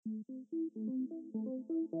Hello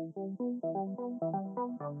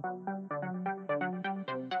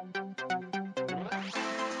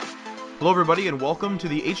everybody and welcome to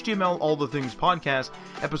the HTML All the Things podcast,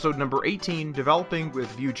 episode number 18, developing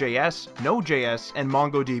with Vue.js, Node.js, and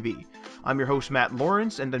MongoDB. I'm your host Matt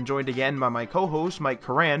Lawrence, and I'm joined again by my co-host Mike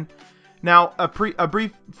Karan. Now, a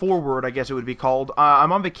brief foreword, I guess it would be called.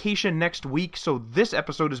 I'm on vacation next week, so this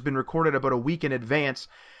episode has been recorded about a week in advance.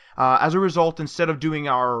 As a result, instead of doing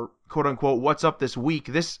our quote-unquote what's up this week,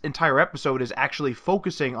 this entire episode is actually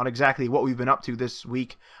focusing on exactly what we've been up to this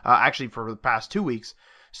week, actually for the past 2 weeks.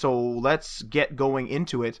 So let's get going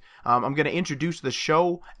into it. I'm going to introduce the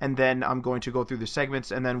show, and then I'm going to go through the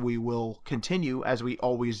segments, and then we will continue as we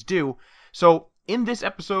always do. So in this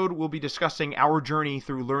episode, we'll be discussing our journey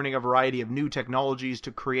through learning a variety of new technologies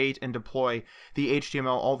to create and deploy the HTML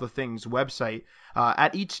All the Things website.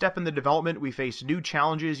 At each step in the development, we face new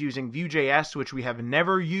challenges using Vue.js, which we have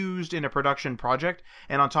never used in a production project.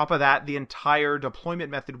 And on top of that, the entire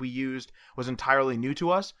deployment method we used was entirely new to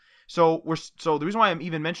us. So the reason why I'm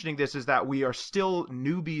even mentioning this is that we are still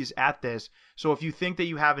newbies at this. So if you think that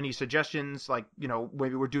you have any suggestions, like,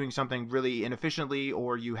 maybe we're doing something really inefficiently,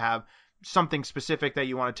 or you have something specific that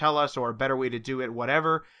you want to tell us, or a better way to do it,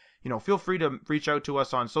 whatever, feel free to reach out to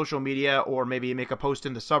us on social media, or maybe make a post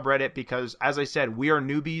in the subreddit, because as I said, we are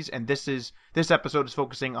newbies, and this episode is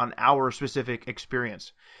focusing on our specific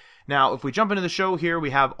experience. Now, if we jump into the show here,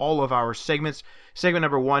 we have all of our segments. Segment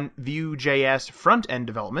number 1, Vue.js front-end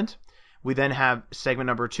development. We then have segment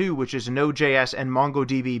number 2, which is Node.js and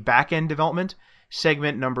MongoDB back-end development.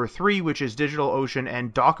 Segment number 3, which is DigitalOcean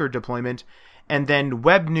and Docker deployment. And then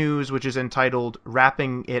web news, which is entitled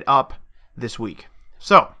Wrapping It Up This Week.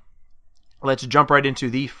 So, let's jump right into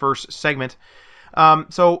the first segment.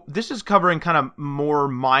 So this is covering kind of more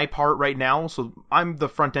my part right now. So I'm the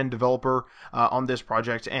front-end developer on this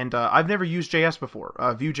project, and I've never used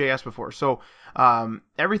Vue.js before. So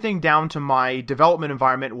everything down to my development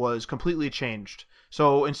environment was completely changed.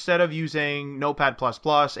 So instead of using Notepad++,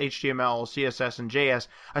 HTML, CSS, and JS,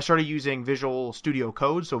 I started using Visual Studio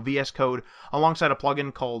Code, so VS Code, alongside a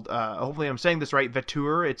plugin called, hopefully I'm saying this right,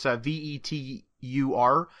 Vetur. It's a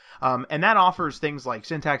VETUR. And that offers things like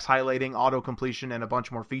syntax highlighting, auto-completion, and a bunch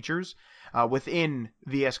more features within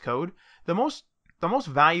VS Code. The most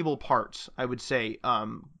valuable parts, I would say,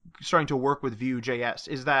 starting to work with Vue.js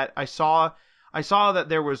is that I saw that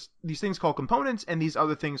there was these things called components and these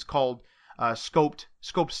other things called scoped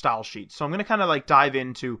style sheets. So I'm going to kind of dive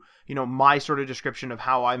into, my sort of description of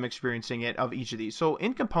how I'm experiencing it of each of these. So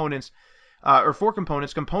in components, or for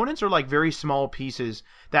components are like very small pieces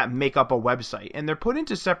that make up a website, and they're put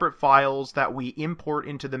into separate files that we import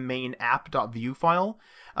into the main app.vue file.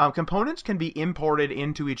 Components can be imported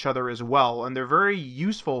into each other as well, and they're very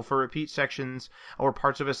useful for repeat sections or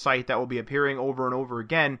parts of a site that will be appearing over and over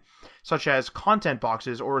again, such as content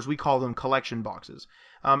boxes, or as we call them, collection boxes.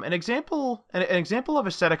 An example of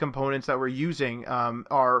a set of components that we're using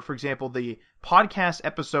are, for example, the podcast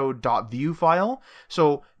episode.vue file.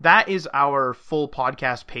 So that is our full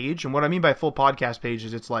podcast page. And what I mean by full podcast page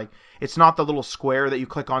is it's not the little square that you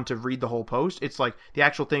click on to read the whole post. It's like the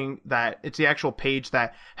actual it's the actual page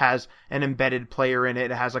that has an embedded player in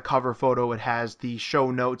it. It has a cover photo. It has the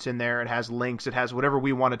show notes in there. It has links. It has whatever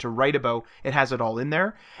we wanted to write about. It has it all in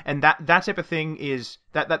there. And that type of thing is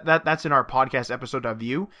that's in our podcast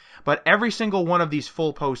episode.vue. But every single one of these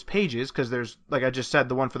full post pages, because there's, like I just said,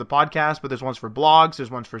 the one for the podcast, but there's ones for blogs,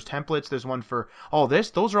 there's ones for templates, there's one for all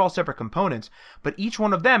this. Those are all separate components, but each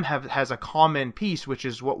one of them has a common piece, which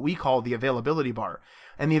is what we call the availability bar.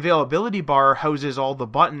 And the availability bar houses all the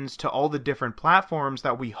buttons to all the different platforms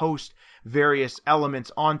that we host various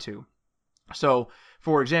elements onto. So,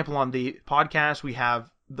 for example, on the podcast, we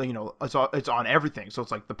have it's on everything. So it's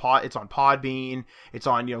like it's on Podbean, it's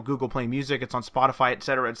on, Google Play Music, it's on Spotify, et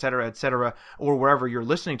cetera, or wherever you're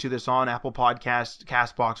listening to this on, Apple Podcasts,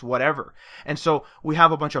 Castbox, whatever. And so we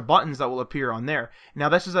have a bunch of buttons that will appear on there. Now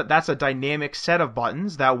that's a dynamic set of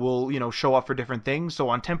buttons that will, show up for different things. So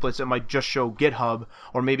on templates, it might just show GitHub,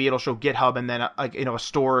 or maybe it'll show GitHub and then a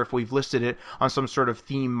store if we've listed it on some sort of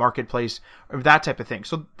theme marketplace, or that type of thing.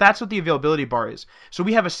 So that's what the availability bar is. So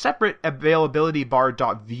we have a separate availability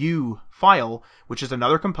bar.vue file, which is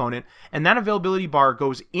another component, and that availability bar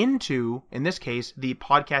goes into, in this case, the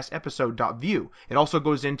podcast episode.vue. It also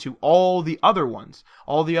goes into all the other ones,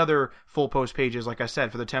 all the other full post pages, like I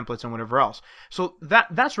said, for the templates and whatever else. So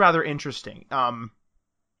that's rather interesting.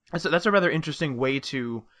 That's a rather interesting way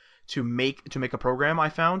to make a program, I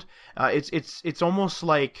found. It's almost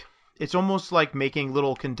like it's almost like making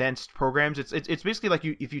little condensed programs. It's basically like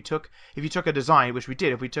if you took a design, which we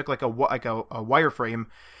did, if we took like a wireframe,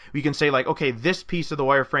 we can say like, okay, this piece of the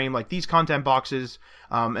wireframe, like these content boxes,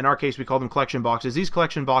 in our case we call them collection boxes. These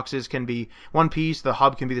collection boxes can be one piece, the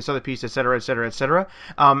hub can be this other piece, etc., etc., etc.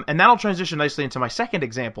 And that'll transition nicely into my second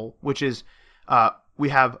example, which is we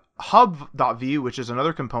have hub.view, which is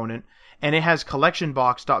another component, and it has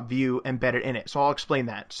collectionbox.view embedded in it. So I'll explain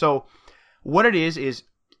that. So what it is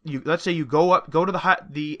let's say you go to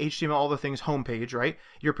the HTML All the Things homepage, right?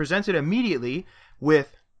 You're presented immediately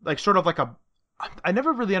with like sort of like I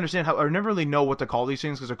never really understand how, or never really know what to call these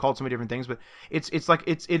things because they're called so many different things, but it's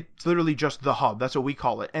literally just the hub. That's what we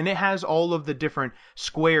call it. And it has all of the different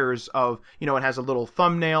squares of, it has a little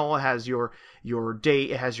thumbnail, it has your date,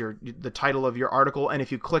 it has the title of your article, and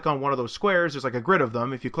if you click on one of those squares, there's like a grid of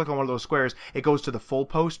them. If you click on one of those squares, it goes to the full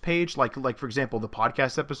post page, like for example, the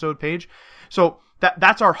podcast episode page. So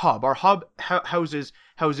that's our hub. Our hub houses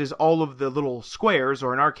all of the little squares,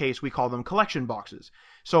 or in our case, we call them collection boxes.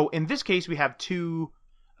 So in this case, we have two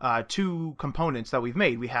components that we've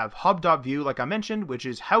made. We have hub.view, like I mentioned, which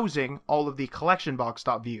is housing all of the collection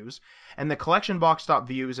box.views. And the collection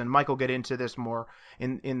box.views, and Mike will get into this more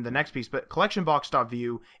in the next piece, but collection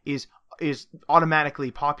box.view is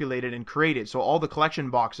automatically populated and created. So all the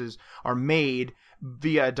collection boxes are made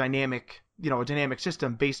via a dynamic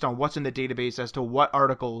system based on what's in the database as to what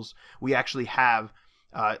articles we actually have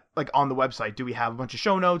like on the website. Do we have a bunch of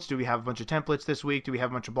show notes? Do we have a bunch of templates this week? Do we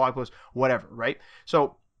have a bunch of blog posts? Whatever, right?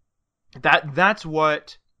 So that's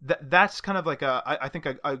kind of like I think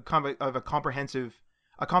a comprehensive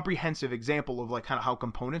example of like kind of how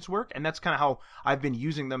components work, and that's kind of how I've been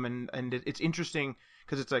using them, and it's interesting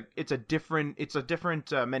because it's a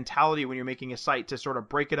different mentality when you're making a site to sort of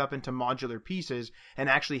break it up into modular pieces and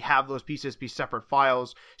actually have those pieces be separate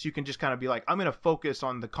files, so you can just kind of be like, I'm going to focus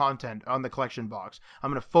on the content on the collection box,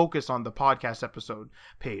 I'm going to focus on the podcast episode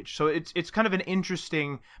page. So it's kind of an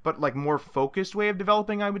interesting but like more focused way of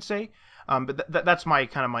developing, I would say. But that's my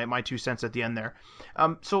kind of my 2 cents at the end there.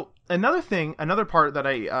 So another part that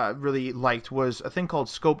I really liked was a thing called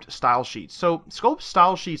scoped style sheets. So scoped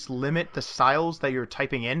style sheets limit the styles that you're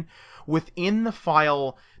typing in within the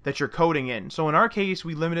file that you're coding in. So in our case,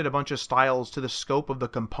 we limited a bunch of styles to the scope of the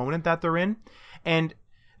component that they're in. And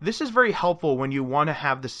this is very helpful when you want to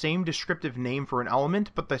have the same descriptive name for an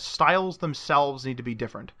element, but the styles themselves need to be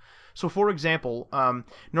different. So for example,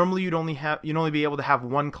 normally you'd only be able to have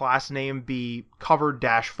one class name be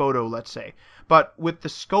cover-photo, let's say. But with the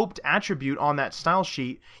scoped attribute on that style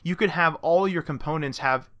sheet, you could have all your components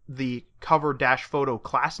have the cover-photo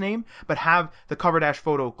class name, but have the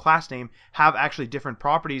cover-photo class name have actually different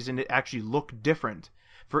properties and it actually look different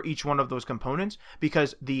for each one of those components,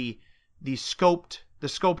 because the scoped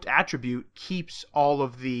attribute keeps all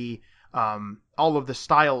of the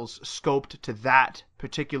styles scoped to that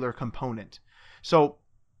particular component. So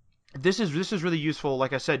this is really useful,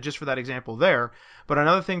 like I said, just for that example there. But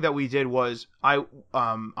another thing that we did was I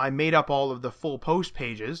made up all of the full post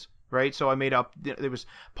pages, right? So I made up, there was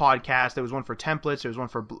podcast, there was one for templates, there was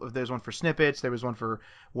one for snippets, there was one for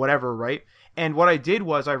whatever, right? And what I did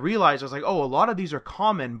was I realized, I was like, oh, a lot of these are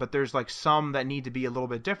common, but there's like some that need to be a little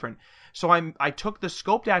bit different. So I took the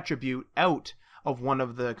scoped attribute out of one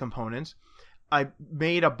of the components. I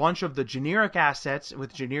made a bunch of the generic assets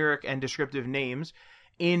with generic and descriptive names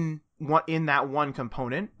in that one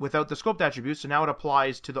component without the scoped attribute. So now it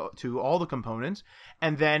applies to all the components.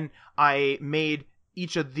 And then I made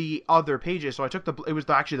each of the other pages. So it was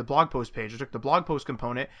actually the blog post page. I took the blog post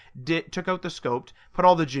component, took out the scoped, put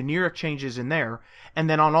all the generic changes in there, and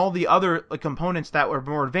then on all the other components that were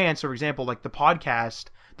more advanced, for example, like the podcast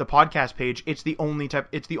page, it's the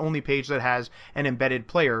only page that has an embedded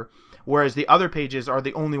player, whereas the other pages are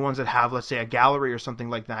the only ones that have, let's say, a gallery or something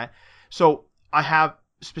like that. So I have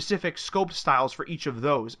specific scoped styles for each of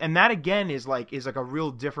those, and that again is like a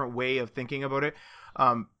real different way of thinking about it,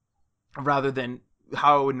 rather than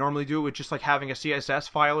how I would normally do it with just like having a CSS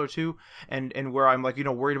file or two, and where I'm like,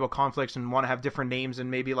 worried about conflicts and want to have different names, and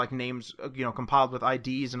maybe like names, compiled with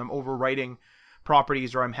IDs, and I'm overwriting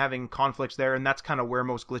properties, or I'm having conflicts there. And that's kind of where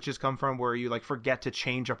most glitches come from, where you like forget to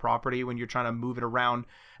change a property when you're trying to move it around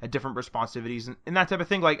at different responsivities and that type of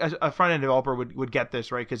thing. Like a front-end developer would get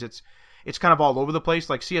this, right? Because it's kind of all over the place.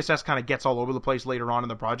 Like CSS kind of gets all over the place later on in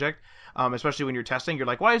the project, especially when you're testing. You're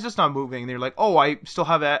like, why is this not moving? And you're like, oh, I still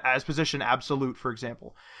have as position absolute, for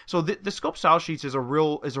example. So the scope style sheets is a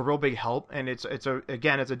real big help, and it's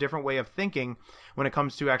a different way of thinking when it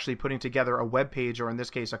comes to actually putting together a web page, or in this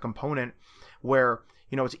case a component, where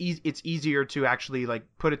it's easier to actually like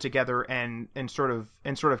put it together and sort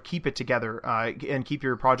of keep it together and keep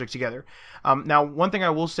your project together. Now, one thing I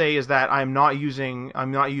will say is that I'm not using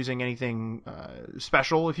anything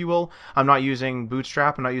special, if you will. I'm not using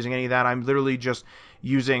Bootstrap. I'm not using any of that. I'm literally just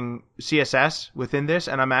using CSS within this,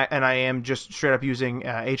 and I am just straight up using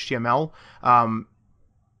HTML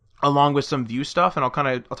along with some Vue stuff, and I'll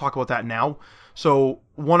talk about that now. So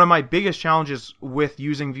one of my biggest challenges with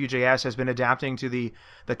using Vue.js has been adapting to the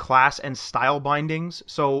class and style bindings.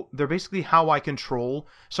 So they're basically how I control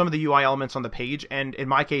some of the UI elements on the page, and in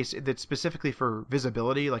my case, it's specifically for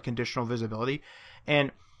visibility, like conditional visibility.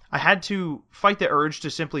 And I had to fight the urge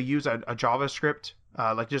to simply use a JavaScript,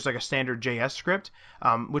 like just like a standard JS script,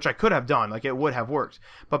 which I could have done, like it would have worked.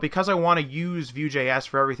 But because I want to use Vue.js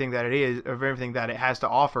for everything that it is, or for everything that it has to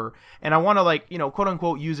offer, and I want to like, quote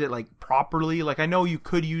unquote, use it like properly. Like I know you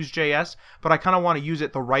could use JS, but I kind of want to use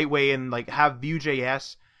it the right way and like have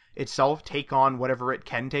Vue.js itself take on whatever it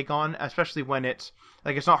can take on, especially when it's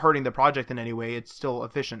like it's not hurting the project in any way. It's still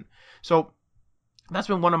efficient. So that's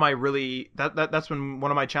been one of my that's been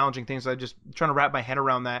one of my challenging things. I just trying to wrap my head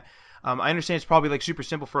around that. I understand it's probably like super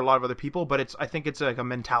simple for a lot of other people, but I think it's like a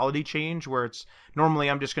mentality change where it's normally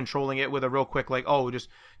I'm just controlling it with a real quick like, oh, just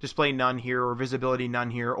display none here or visibility none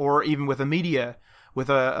here, or even with a media with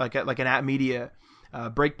like an app media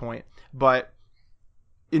breakpoint. But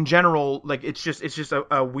in general, like it's just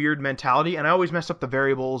a weird mentality, and I always mess up the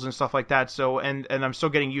variables and stuff like that. So and I'm still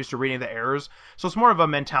getting used to reading the errors. So it's more of a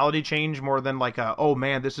mentality change more than like oh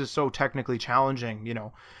man, this is so technically challenging,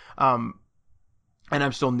 and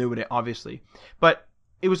I'm still new at it, obviously. But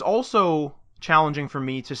it was also challenging for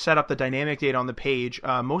me to set up the dynamic data on the page,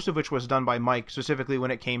 most of which was done by Mike, specifically when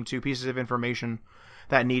it came to pieces of information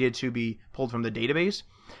that needed to be pulled from the database.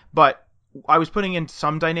 But I was putting in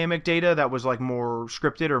some dynamic data that was like more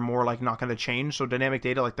scripted or more like not going to change. So dynamic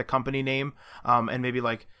data like the company name, and maybe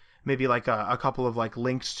like a couple of like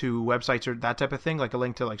links to websites or that type of thing, like a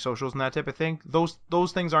link to like socials and that type of thing.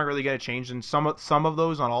 Those things aren't really going to change, and some of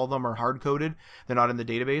those, not all of them, are hard coded. They're not in the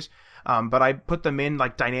database. But I put them in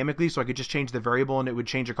like dynamically, so I could just change the variable and it would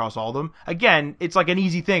change across all of them. Again, it's like an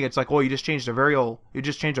easy thing. It's like, oh, you just changed a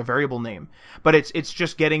variable name. But it's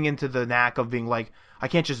just getting into the knack of being like, I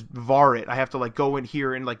can't just var it. I have to like go in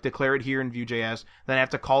here and like declare it here in Vue.js. Then I have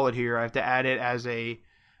to call it here. I have to add it as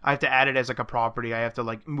like a property. I have to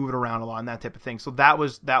like move it around a lot and that type of thing. So that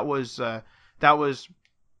was a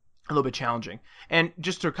little bit challenging. And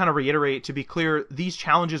just to kind of reiterate, to be clear, these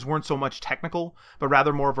challenges weren't so much technical, but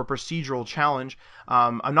rather more of a procedural challenge.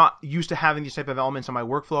 I'm not used to having these type of elements in my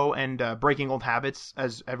workflow, and breaking old habits,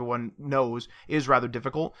 as everyone knows, is rather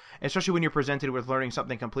difficult, especially when you're presented with learning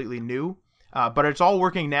something completely new. But it's all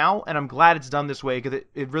working now, and I'm glad it's done this way because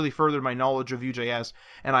it really furthered my knowledge of Vue.js,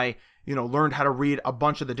 and I learned how to read a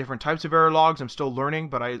bunch of the different types of error logs. I'm still learning,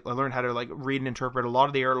 but I learned how to like read and interpret a lot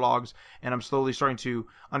of the error logs, and I'm slowly starting to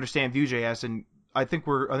understand Vue.js. And I think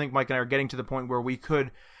Mike and I are getting to the point where we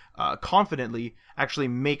could confidently actually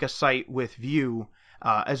make a site with Vue,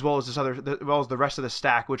 as well as the rest of the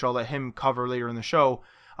stack, which I'll let him cover later in the show.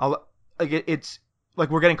 It's like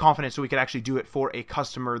we're getting confident so we can actually do it for a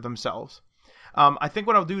customer themselves. I think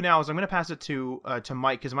what I'll do now is I'm going to pass it to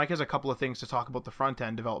Mike, because Mike has a couple of things to talk about the front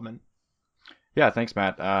end development. Yeah, thanks,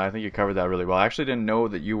 Matt. I think you covered that really well. I actually didn't know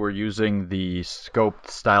that you were using the scoped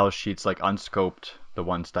style sheets, like unscoped the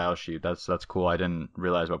one style sheet. That's cool. I didn't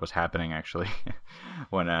realize what was happening actually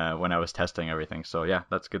when I was testing everything. So yeah,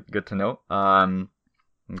 that's good to know. I'm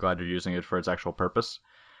glad you're using it for its actual purpose.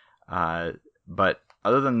 But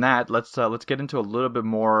other than that, let's get into a little bit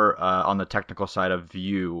more on the technical side of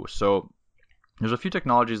Vue. So there's a few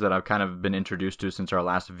technologies that I've kind of been introduced to since our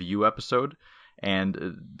last Vue episode,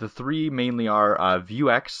 and the three mainly are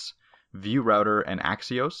Vuex, VueRouter, and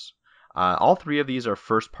Axios. All three of these are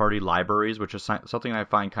first-party libraries, which is something I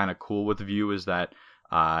find kind of cool with Vue, is that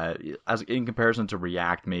as in comparison to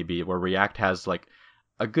React, maybe, where React has like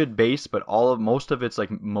a good base, but most of its like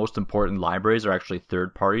most important libraries are actually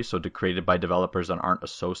third party, so created by developers that aren't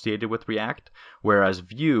associated with React. Whereas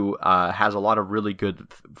Vue has a lot of really good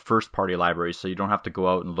first party libraries, so you don't have to go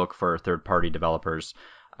out and look for third party developers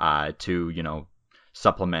to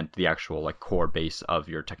supplement the actual like core base of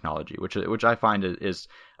your technology, which I find is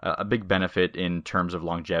a big benefit in terms of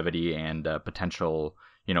longevity and potentially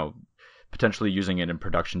using it in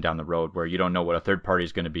production down the road, where you don't know what a third party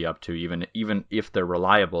is going to be up to. Even if they're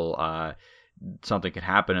reliable, something could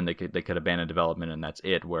happen and they could abandon development, and that's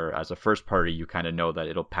it. Where as a first party, you kind of know that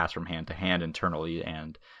it'll pass from hand to hand internally,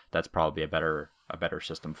 and that's probably a better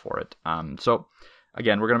system for it. So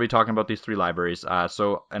again, we're going to be talking about these three libraries.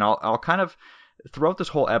 And I'll kind of throughout this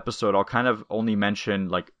whole episode, I'll kind of only mention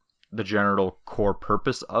like the general core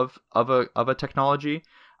purpose of a technology,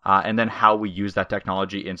 and then how we use that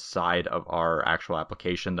technology inside of our actual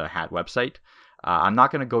application, the HAT website. I'm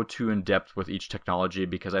not going to go too in depth with each technology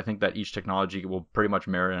because I think that each technology will pretty much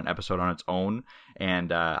merit an episode on its own,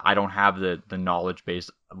 and I don't have the knowledge base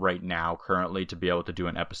right now currently to be able to do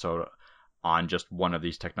an episode on just one of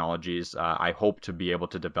these technologies. I hope to be able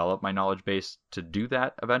to develop my knowledge base to do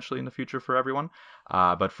that eventually in the future for everyone.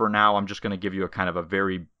 But for now, I'm just going to give you a kind of a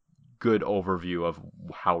very good overview of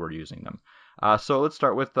how we're using them. So let's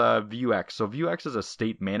start with Vuex. So Vuex is a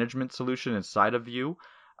state management solution inside of Vue.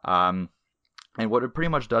 And what it pretty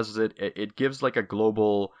much does is it gives like a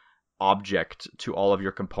global object to all of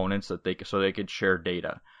your components that they could share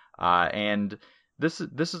data. And this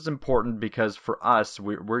is important because for us,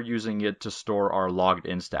 we're using it to store our logged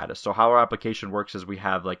in status. So how our application works is we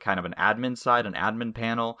have like kind of an admin side, an admin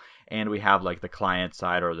panel, and we have like the client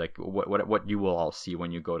side, or like what you will all see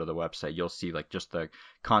when you go to the website. You'll see like just the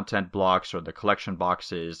content blocks or the collection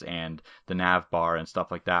boxes and the nav bar and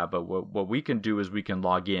stuff like that. But what we can do is we can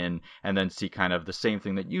log in and then see kind of the same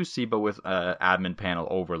thing that you see, but with an admin panel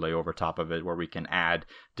overlay over top of it, where we can add,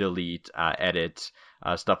 delete, edit,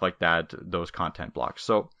 stuff like that, those content blocks.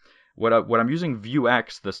 So what I'm using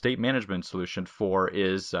Vuex, the state management solution, for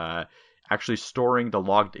is actually storing the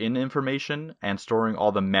logged in information and storing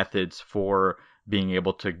all the methods for being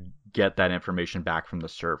able to get that information back from the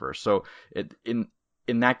server. So in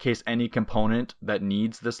that case, any component that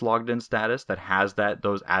needs this logged in status, that has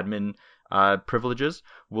those admin privileges,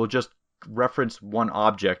 will just reference one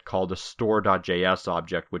object called a store.js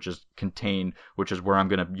object, which is where I'm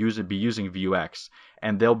going to be using Vuex,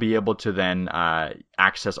 and they'll be able to then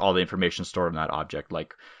access all the information stored in that object,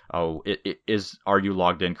 like, are you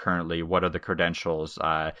logged in currently? What are the credentials?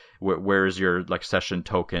 Where is your like session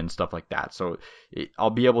token? Stuff like that. So I'll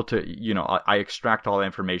be able to, I extract all the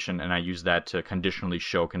information and I use that to conditionally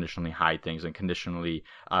show, conditionally hide things, and conditionally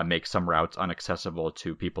make some routes inaccessible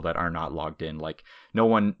to people that are not logged in. Like, no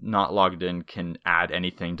one not logged in can add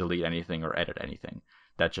anything, delete anything, or edit anything.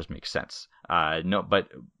 That just makes sense.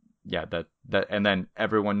 Yeah, and then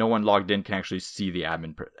no one logged in can actually see the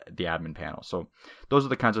admin panel. So those are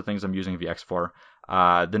the kinds of things I'm using Vuex for.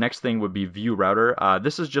 The next thing would be Vue Router.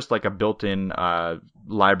 This is just like a built-in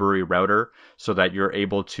library router, so that you're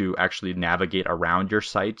able to actually navigate around your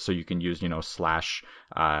site. So you can use slash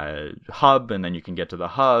hub, and then you can get to the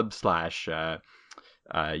hub slash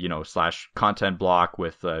content block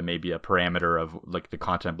with maybe a parameter of like the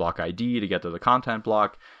content block ID to get to the content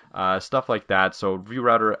block, stuff like that. So Vue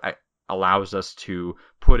Router allows us to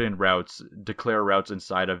put in routes, declare routes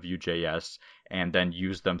inside of Vue.js, and then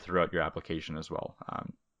use them throughout your application as well.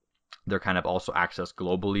 They're kind of also accessed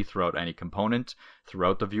globally throughout any component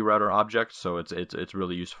throughout the Vue Router object, so it's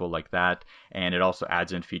really useful like that. And it also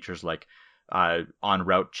adds in features like on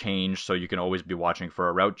route change, so you can always be watching for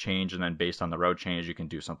a route change, and then based on the route change, you can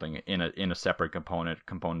do something in a separate component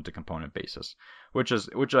to component basis,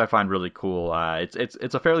 which I find really cool. It's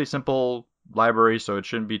a fairly simple library, so it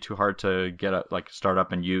shouldn't be too hard to start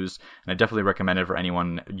up and use. And I definitely recommend it for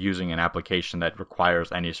anyone using an application that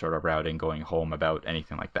requires any sort of routing, going home about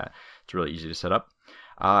anything like that. It's really easy to set up.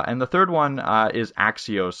 And the third one is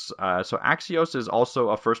Axios. So Axios is also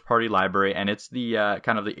a first-party library, and it's the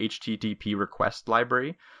kind of the HTTP request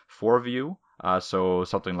library for Vue. So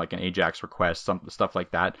something like an AJAX request, stuff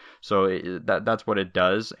like that. So that's what it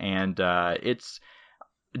does, and it's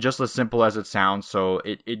just as simple as it sounds. So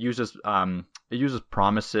it uses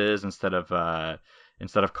promises instead of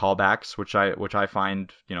callbacks, which I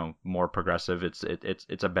find more progressive.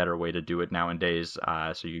 It's a better way to do it nowadays.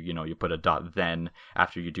 So you put a .then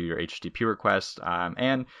after you do your HTTP request.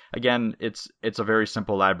 And again, it's a very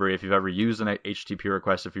simple library. If you've ever used an HTTP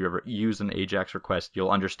request, if you ever used an AJAX request, you'll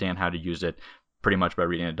understand how to use it pretty much by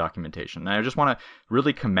reading the documentation. And I just want to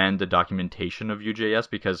really commend the documentation of Vue.js,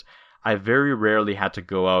 because I very rarely had to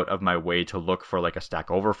go out of my way to look for like a Stack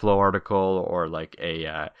Overflow article or like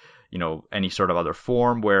a any sort of other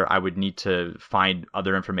form where I would need to find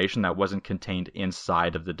other information that wasn't contained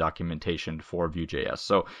inside of the documentation for Vue.js.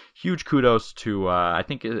 So huge kudos to I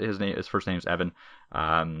think his first name is Evan.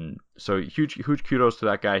 So huge kudos to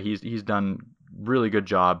that guy. He's done really good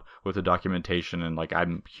job with the documentation, and like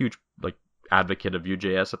I'm huge like advocate of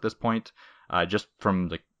Vue.js at this point. Just from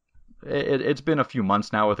the it's been a few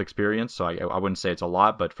months now with experience, so I wouldn't say it's a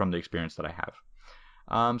lot, but from the experience that I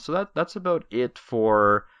have. So that's about it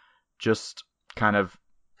for just kind of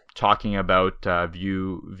talking about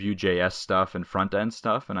Vue.js stuff and front end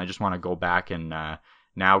stuff. And I just want to go back and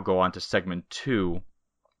now go on to segment 2,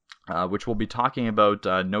 which we'll be talking about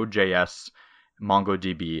Node.js,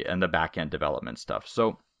 MongoDB and the backend development stuff.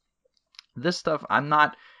 So this stuff, I'm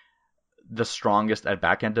not the strongest at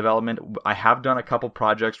backend development. I have done a couple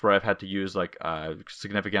projects where I've had to use like a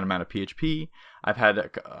significant amount of PHP. I've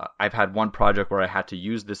had one project where I had to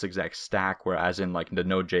use this exact stack, where as in like the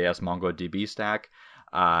Node.js MongoDB stack,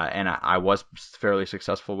 and I was fairly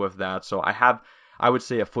successful with that. So I would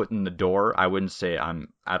say, a foot in the door. I wouldn't say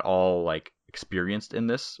I'm at all like experienced in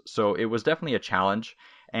this. So it was definitely a challenge.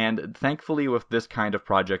 And thankfully, with this kind of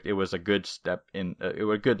project, it was a good step in, it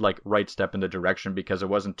was a good like right step in the direction, because it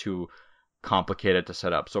wasn't too complicated to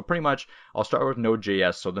set up. So pretty much, I'll start with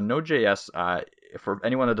Node.js. So the Node.js, for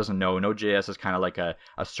anyone that doesn't know, Node.js is kind of like a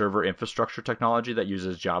server infrastructure technology that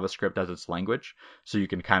uses JavaScript as its language. So you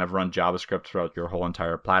can kind of run JavaScript throughout your whole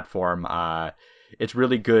entire platform. It's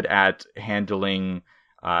really good at handling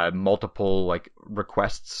multiple like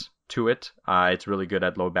requests to it. It's really good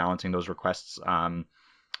at load balancing those requests. But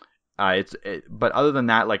other than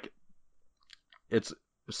that, like, it's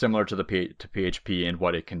similar to PHP in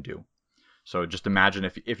what it can do. So just imagine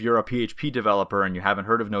if you're a PHP developer and you haven't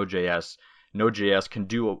heard of Node.js, Node.js can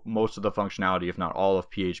do most of the functionality, if not all of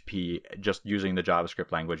PHP, just using the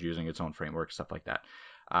JavaScript language, using its own framework, stuff like that.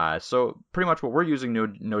 So pretty much what we're using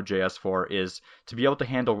Node.js for is to be able to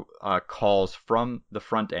handle calls from the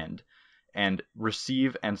front end and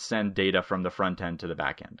receive and send data from the front end to the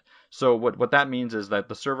back end. So what that means is that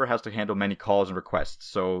the server has to handle many calls and requests.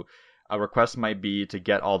 So a request might be to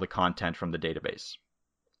get all the content from the database.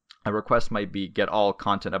 A request might be get all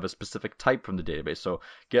content of a specific type from the database. So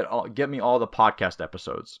get me all the podcast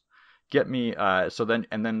episodes. Get me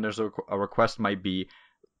then there's a request might be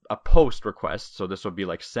a post request. So this would be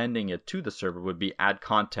like sending it to the server, would be add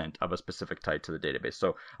content of a specific type to the database.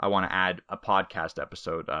 So I want to add a podcast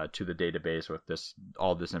episode to the database with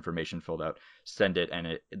all this information filled out. Send it,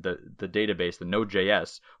 and the database, the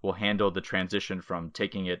Node.js, will handle the transition from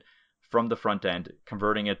taking it from the front end,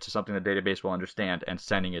 converting it to something the database will understand, and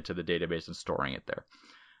sending it to the database and storing it there.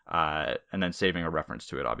 And then saving a reference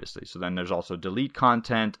to it, obviously. So then there's also delete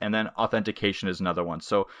content, and then authentication is another one.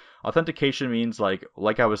 So authentication means, like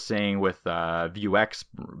I was saying with Vuex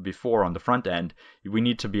before on the front end, we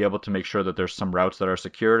need to be able to make sure that there's some routes that are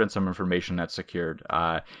secured and some information that's secured.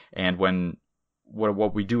 And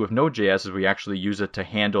what we do with Node.js is we actually use it to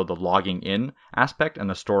handle the logging in aspect and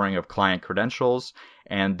the storing of client credentials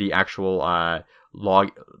and the actual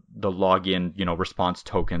login, response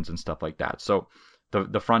tokens and stuff like that. So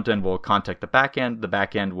the front end will contact the back end. The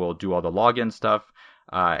back end will do all the login stuff,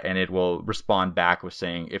 and it will respond back with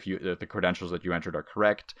saying if the credentials that you entered are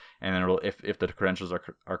correct, and then if the credentials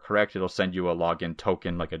are correct, it'll send you a login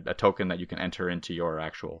token, like a token that you can enter into your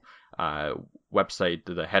actual website,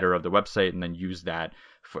 the header of the website, and then use that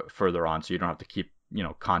further on, so you don't have to keep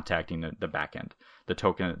contacting the back end. The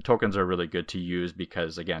tokens are really good to use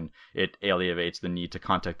because, again, it alleviates the need to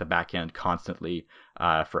contact the back end constantly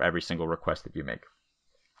for every single request that you make.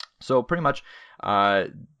 So pretty much,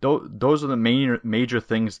 those are the major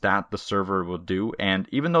things that the server will do. And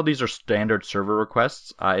even though these are standard server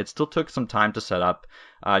requests, it still took some time to set up,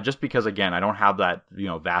 just because, again, I don't have that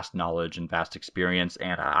vast knowledge and vast experience,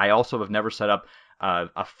 and I also have never set up a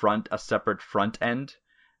separate front end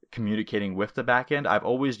communicating with the back end. I've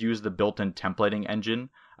always used the built-in templating engine,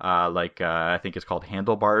 I think it's called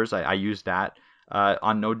Handlebars. I use that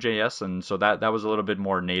on Node.js, and so that was a little bit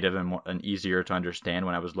more native and easier to understand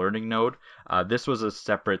when I was learning Node. This was a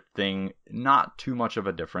separate thing, not too much of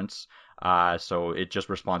a difference. So it just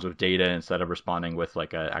responds with data instead of responding with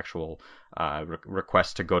like an actual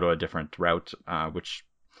request to go to a different route, which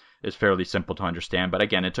is fairly simple to understand. But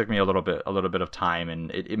again, it took me a little bit of time,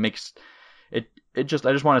 and it makes it just,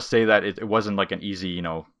 I just want to say that it wasn't like an easy,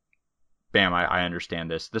 bam, I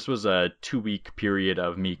understand this. This was a 2-week period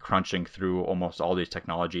of me crunching through almost all these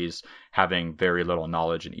technologies, having very little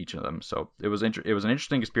knowledge in each of them. So it was an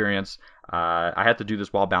interesting experience. I had to do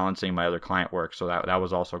this while balancing my other client work, so that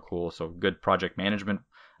was also cool. So good project management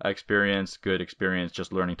experience, good experience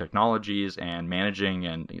just learning technologies and managing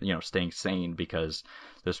and staying sane, because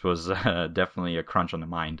this was definitely a crunch on the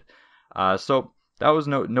mind. So that was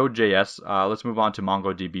Node.js. Let's move on to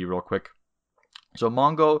MongoDB real quick. So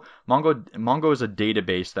Mongo is a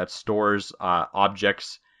database that stores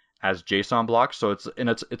objects as JSON blocks. So it's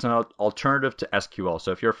an alternative to SQL.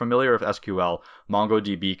 So if you're familiar with SQL,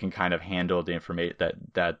 MongoDB can kind of handle the information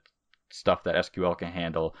that stuff that SQL can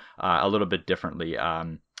handle a little bit differently.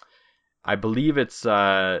 I believe it's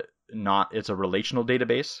a relational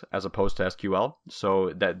database as opposed to SQL.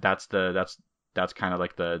 So that's kind of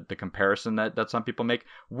like the comparison that some people make.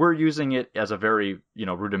 We're using it as a very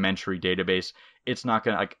rudimentary database. It's not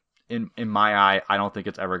gonna, like, in my eye, I don't think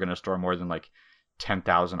it's ever gonna store more than like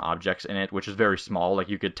 10,000 objects in it, which is very small. Like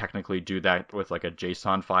you could technically do that with like a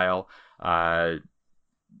JSON file.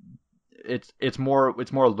 It's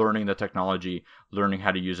more learning the technology, learning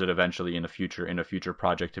how to use it eventually in a future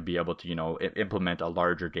project to be able to implement a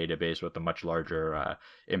larger database with a much larger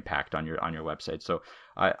impact on your website. So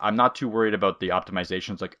I'm not too worried about the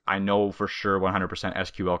optimizations. Like I know for sure 100%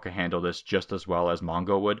 SQL can handle this just as well as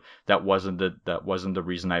Mongo would. That wasn't the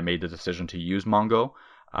reason I made the decision to use Mongo.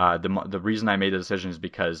 The reason I made the decision is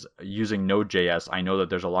because using Node.js, I know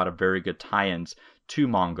that there's a lot of very good tie-ins to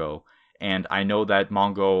Mongo. And I know that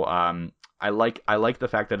Mongo, I like the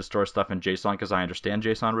fact that it stores stuff in JSON because I understand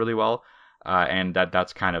JSON really well, and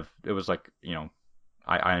that's kind of, it was like,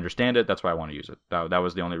 I understand it. That's why I want to use it. That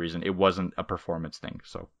was the only reason. It wasn't a performance thing.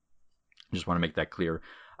 So I just want to make that clear.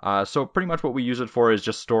 So pretty much what we use it for is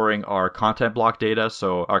just storing our content block data.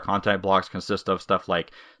 So our content blocks consist of stuff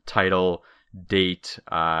like title, date,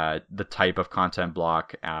 the type of content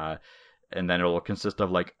block, and then it will consist of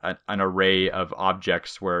like an array of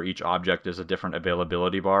objects where each object is a different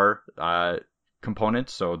availability bar component.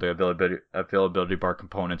 So the availability bar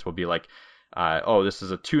components will be like, this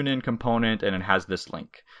is a tune-in component and it has this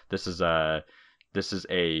link. This is a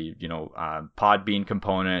Podbean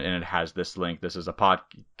component and it has this link. This is a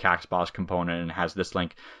Podcasts component and it has this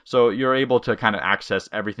link. So you're able to kind of access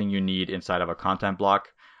everything you need inside of a content block.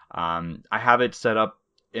 I have it set up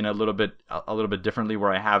in a little bit differently,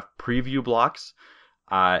 where I have preview blocks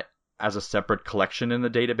as a separate collection in the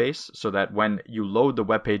database, so that when you load the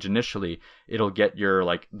web page initially, it'll get your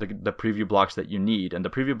the preview blocks that you need, and the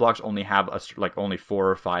preview blocks only have only 4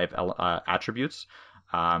 or 5 attributes,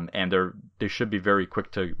 and they should be very quick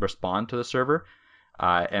to respond to the server.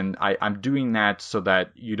 And I'm doing that so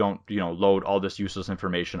that you don't load all this useless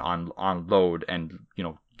information on load and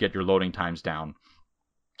get your loading times down.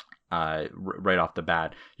 Right off the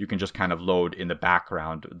bat, you can just kind of load in the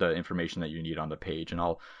background the information that you need on the page. And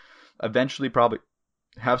I'll eventually probably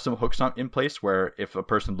have some hooks in place where if a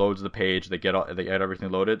person loads the page, they get everything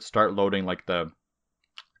loaded, start loading like the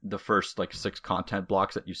first 6 content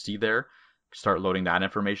blocks that you see there, start loading that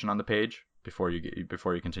information on the page before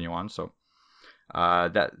you continue on. So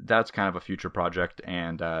that's kind of a future project,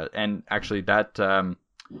 and actually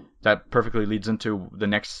that perfectly leads into the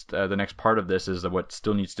next part of this, is what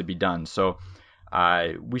still needs to be done. So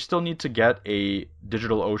we still need to get a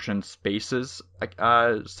DigitalOcean Spaces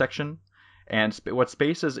section, and what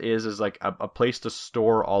Spaces is like a place to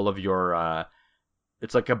store all of your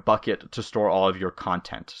it's like a bucket to store all of your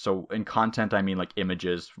content. So in content, I mean like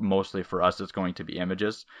images. Mostly for us, it's going to be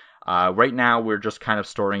images. Right now, we're just kind of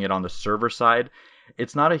storing it on the server side.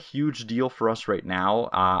 It's not a huge deal for us right now.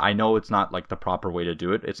 I know it's not like the proper way to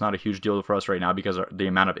do it. It's not a huge deal for us right now because the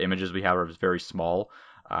amount of images we have is very small.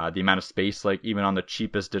 The amount of space, like even on the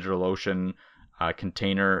cheapest DigitalOcean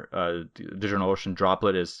container, DigitalOcean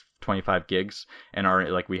Droplet is 25 gigs, and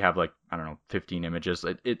we have 15 images.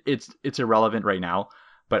 It's irrelevant right now.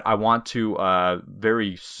 But I want to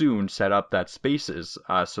very soon set up that Spaces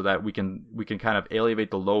so that we can kind of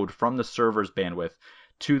alleviate the load from the server's bandwidth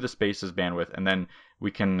to the Spaces bandwidth, and then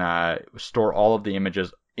we can store all of the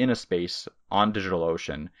images in a space on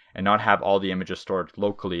DigitalOcean and not have all the images stored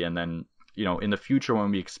locally. And then in the future,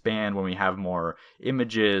 when we expand, when we have more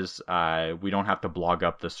images, we don't have to blog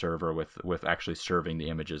up the server with actually serving the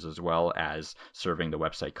images as well as serving the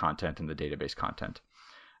website content and the database content.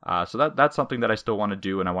 So that's something that I still want to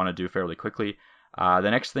do, and I want to do fairly quickly. The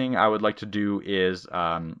next thing I would like to do is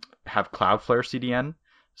have Cloudflare CDN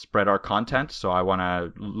spread our content. So I want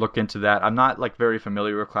to look into that. I'm not very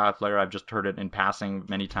familiar with Cloudflare. I've just heard it in passing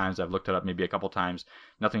many times. I've looked it up maybe a couple times.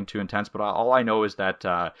 Nothing too intense, but all I know is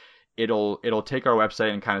that it'll take our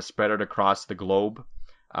website and kind of spread it across the globe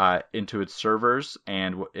into its servers,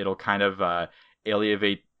 and it'll kind of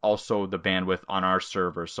alleviate also the bandwidth on our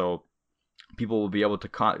server. So people will be able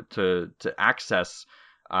to access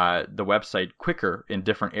the website quicker in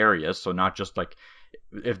different areas. So not just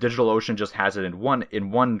if DigitalOcean just has it in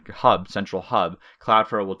one hub, central hub,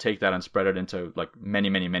 Cloudflare will take that and spread it into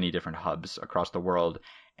many different hubs across the world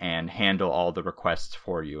and handle all the requests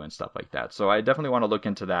for you and stuff like that. So I definitely want to look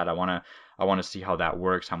into that. I want to see how that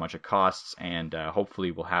works, how much it costs, and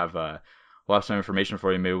hopefully we'll have some information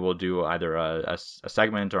for you. Maybe we'll do either a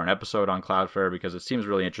segment or an episode on Cloudflare, because it seems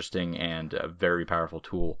really interesting and a very powerful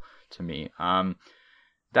tool to me.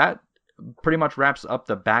 That pretty much wraps up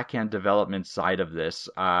the backend development side of this.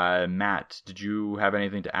 Matt, did you have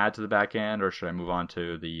anything to add to the backend, or should I move on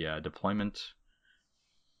to the deployment?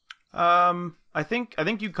 I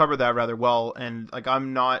think you covered that rather well, and like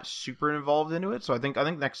I'm not super involved into it, so I think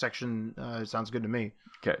next section sounds good to me.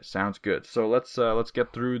 Okay, sounds good. So let's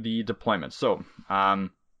get through the deployment. So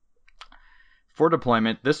for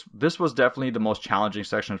deployment, this was definitely the most challenging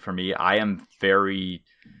section for me. I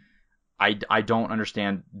don't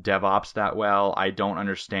understand DevOps that well.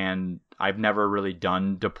 I've never really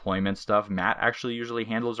done deployment stuff. Matt actually usually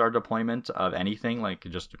handles our deployment of anything, like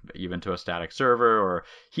just even to a static server, or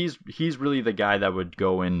he's really the guy that would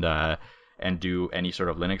go and do any sort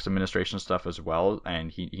of Linux administration stuff as well,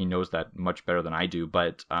 and he knows that much better than I do.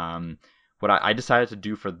 But what I decided to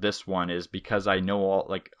do for this one is because I know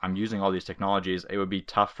I'm using all these technologies, it would be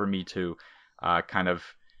tough for me to kind of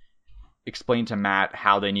explain to Matt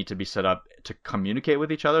how they need to be set up to communicate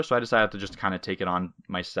with each other. So I decided to just kind of take it on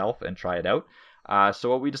myself and try it out. So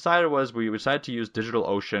what we decided was we decided to use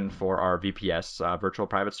DigitalOcean for our VPS, virtual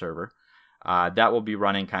private server. That will be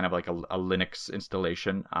running kind of like a Linux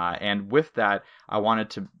installation. And with that, I wanted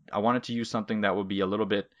to use something that would be a little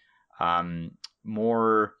bit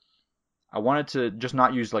more. I wanted to just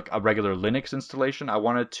not use like a regular Linux installation. I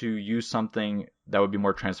wanted to use something that would be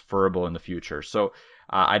more transferable in the future. So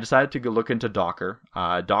I decided to go look into Docker.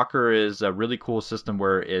 Docker is a really cool system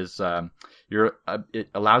where it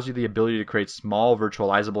allows you the ability to create small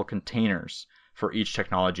virtualizable containers for each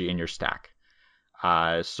technology in your stack.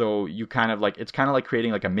 So you it's kind of like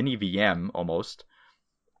creating like a mini VM almost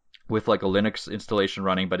with like a Linux installation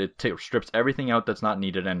running, but it strips everything out that's not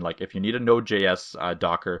needed. And like if you need a Node.js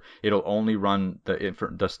Docker, it'll only run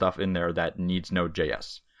the stuff in there that needs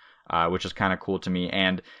Node.js, which is kind of cool to me.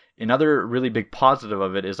 And another really big positive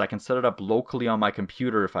of it is I can set it up locally on my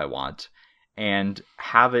computer if I want and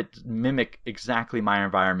have it mimic exactly my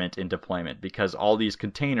environment in deployment, because all these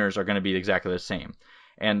containers are going to be exactly the same.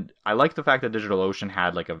 And I like the fact that DigitalOcean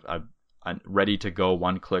had like a ready-to-go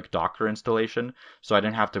one-click Docker installation, so I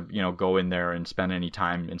didn't have to, go in there and spend any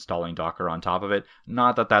time installing Docker on top of it.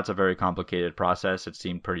 Not that that's a very complicated process. It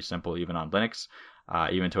seemed pretty simple even on Linux,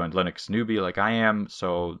 even to a Linux newbie like I am,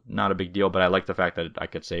 so not a big deal, but I like the fact that I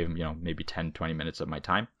could save, maybe 10, 20 minutes of my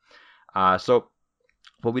time. So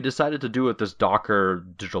what we decided to do with this Docker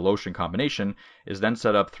DigitalOcean combination is then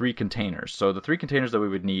set up 3 containers. So the 3 containers that we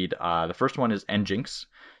would need, the first one is Nginx.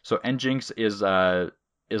 So Nginx is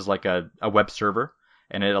like a web server,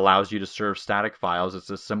 and it allows you to serve static files.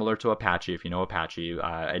 It's similar to Apache, if you know Apache.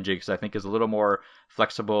 Nginx, I think, is a little more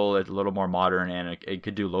flexible, it's a little more modern, and it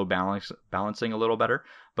could do load balancing a little better.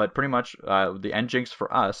 But pretty much, the Nginx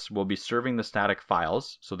for us will be serving the static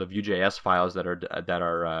files, so the Vue.js files that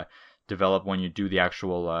are developed when you do the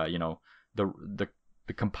actual, the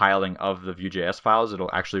compiling of the Vue.js files. It'll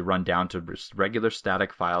actually run down to regular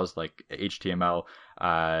static files like HTML,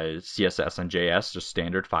 CSS, and JS, just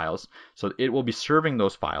standard files. So it will be serving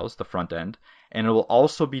those files, the front end, and it will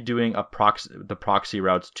also be doing the proxy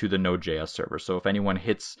routes to the Node.js server. So if anyone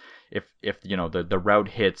hits, if the route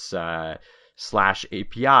hits /API,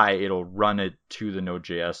 it'll run it to the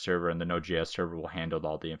Node.js server, and the Node.js server will handle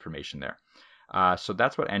all the information there. So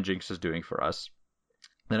that's what Nginx is doing for us.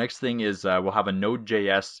 The next thing is we'll have a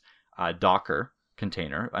Node.js Docker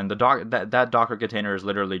container, and that Docker container is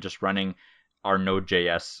literally just running our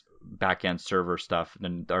Node.js backend server stuff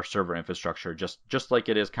and our server infrastructure, just like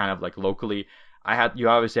it is kind of like locally. You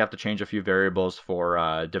obviously have to change a few variables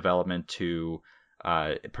for development to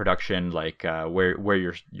production, like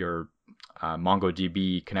where your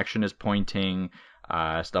MongoDB connection is pointing,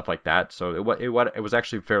 stuff like that. So it was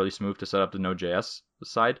actually fairly smooth to set up the Node.js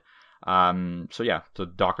side. So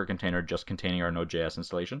Docker container just containing our Node.js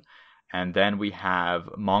installation. And then we have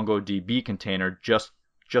MongoDB container just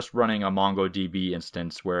running a MongoDB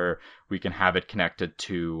instance where we can have it connected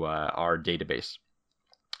to our database.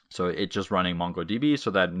 So it's just running MongoDB so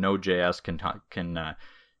that Node.js can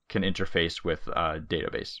interface with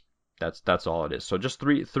database. That's all it is. So just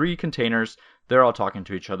three containers. They're all talking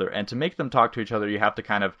to each other, and to make them talk to each other, you have to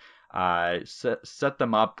kind of set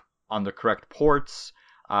them up on the correct ports.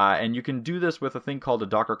 And you can do this with a thing called a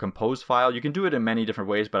Docker Compose file. You can do it in many different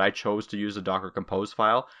ways, but I chose to use a Docker Compose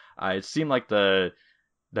file. It seemed like the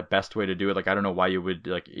best way to do it. Like, I don't know why you would,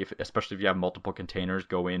 like, especially if you have multiple containers,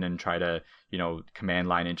 go in and try to, command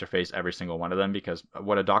line interface every single one of them, because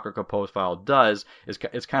what a Docker Compose file does is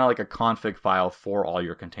it's kind of like a config file for all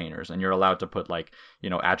your containers, and you're allowed to put like,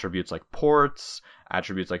 attributes like ports,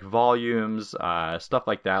 attributes like volumes, stuff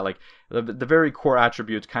like that, like the very core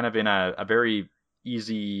attributes, kind of in a very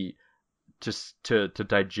easy to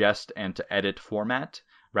digest and to edit format,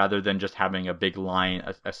 rather than just having a big line,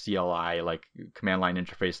 a CLI, like command line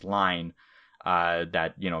interface line,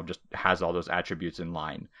 that, just has all those attributes in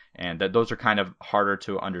line. And that those are kind of harder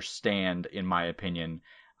to understand, in my opinion,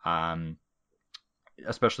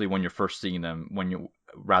 especially when you're first seeing them,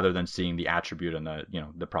 rather than seeing the attribute and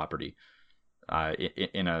the property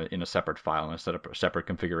in a separate file, instead of a separate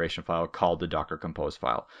configuration file called the Docker Compose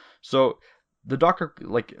file. So the Docker,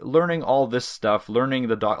 learning all this stuff,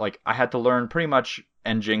 learning I had to learn pretty much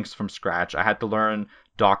Nginx from scratch. I had to learn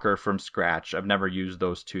Docker from scratch. I've never used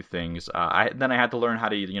those two things. Then I had to learn how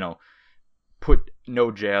to, put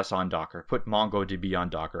Node.js on Docker, put MongoDB on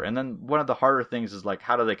Docker. And then one of the harder things is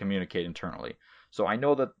how do they communicate internally? So I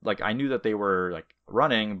know that I knew that they were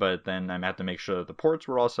running, but then I had to make sure that the ports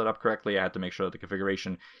were all set up correctly. I had to make sure that the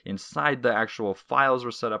configuration inside the actual files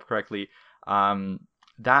were set up correctly.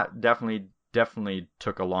 That definitely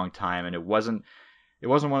took a long time, and it wasn't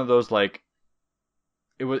one of those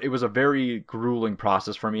it was a very grueling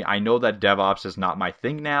process for me. I know that DevOps is not my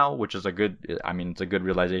thing now, which is it's a good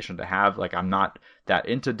realization to have. I'm not that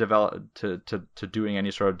into to doing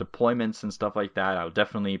any sort of deployments and stuff like that. I'll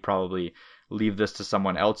definitely probably leave this to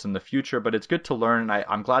someone else in the future, but it's good to learn. And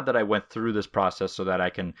I'm glad that I went through this process so that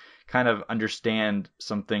I can kind of understand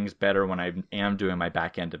some things better when I am doing my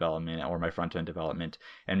back-end development or my front-end development.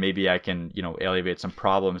 And maybe I can, alleviate some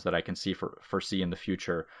problems that I can foresee in the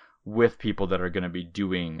future with people that are going to be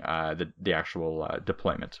doing the actual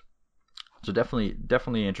deployment. So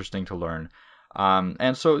definitely interesting to learn.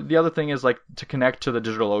 And so the other thing is to connect to the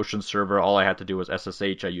DigitalOcean server, all I had to do was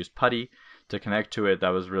SSH. I used PuTTY to connect to it. That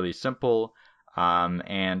was really simple.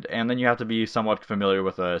 And then you have to be somewhat familiar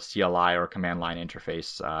with a CLI or command line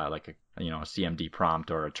interface, a CMD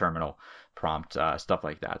prompt or a terminal prompt, stuff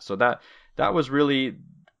like that. So this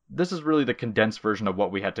is really the condensed version of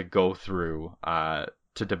what we had to go through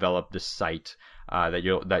to develop this site that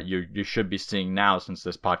you should be seeing now. Since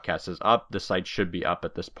this podcast is up, the site should be up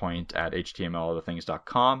at this point at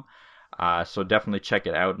htmlallthethings.com. So definitely check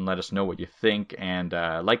it out and let us know what you think. And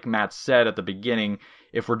like Matt said at the beginning,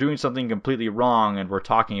 if we're doing something completely wrong and we're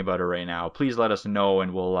talking about it right now, please let us know,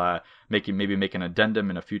 and we'll maybe make an addendum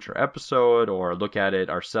in a future episode, or look at it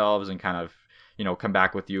ourselves and kind of come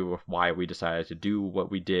back with you with why we decided to do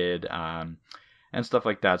what we did. And stuff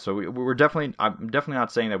like that. So I'm definitely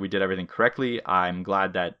not saying that we did everything correctly. I'm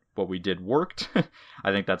glad that what we did worked.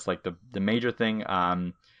 I think that's the major thing.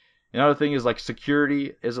 Another thing is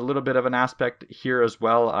security is a little bit of an aspect here as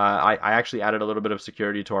well. I actually added a little bit of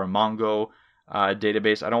security to our Mongo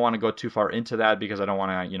database. I don't want to go too far into that because I don't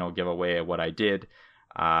want to give away what I did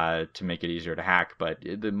to make it easier to hack. But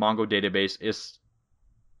the Mongo database is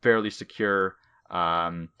fairly secure.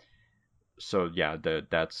 So yeah,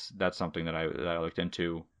 that's something that I looked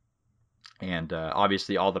into, and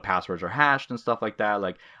obviously all the passwords are hashed and stuff like that.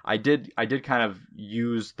 I did kind of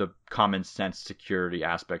use the common sense security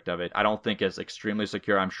aspect of it. I don't think it's extremely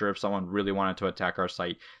secure. I'm sure if someone really wanted to attack our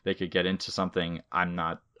site, they could get into something. I'm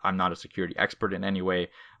not a security expert in any way,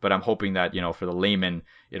 but I'm hoping that for the layman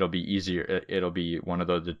it'll be easier. It'll be one of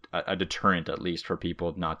those a deterrent at least for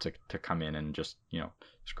people not to come in and just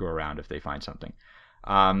screw around if they find something.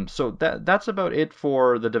 So that's about it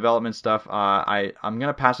for the development stuff. I'm going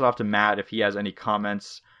to pass it off to Matt if he has any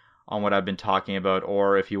comments on what I've been talking about,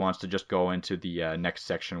 or if he wants to just go into the next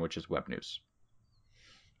section, which is web news.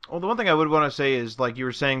 Well, the one thing I would want to say is, you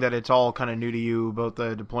were saying that it's all kind of new to you about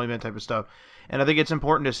the deployment type of stuff. And I think it's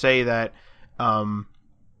important to say that,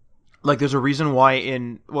 there's a reason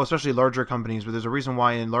why especially larger companies, but there's a reason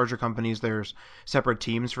why in larger companies there's separate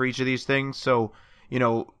teams for each of these things. So,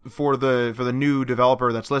 for the new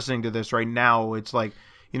developer that's listening to this right now, it's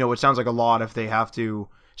it sounds like a lot if they have to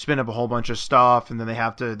spin up a whole bunch of stuff, and then they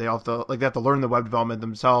have to learn the web development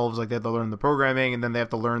themselves, they have to learn the programming, and then they have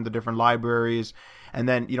to learn the different libraries, and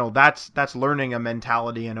then that's learning a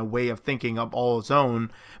mentality and a way of thinking up all its own.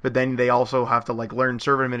 But then they also have to learn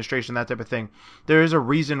server administration, that type of thing. There is a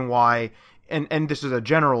reason why, and this is a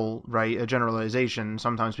generalization.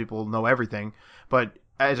 Sometimes people know everything, but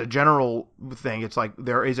as a general thing, it's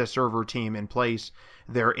there is a server team in place.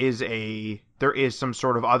 There is some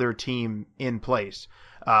sort of other team in place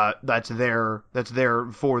that's there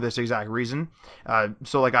for this exact reason.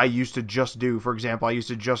 So I used to just do, for example,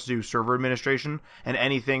 server administration, and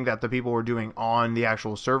anything that the people were doing on the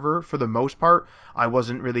actual server, for the most part, I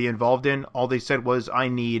wasn't really involved in. All they said was, I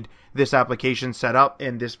need this application set up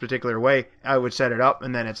in this particular way. I would set it up,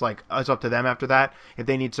 and then it's up to them after that. If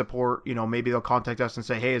they need support, maybe they'll contact us and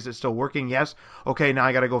say, hey, is it still working? Yes. Okay, now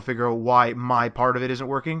I got to go figure out why my part of it isn't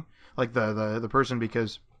working, the person,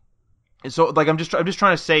 because so I'm just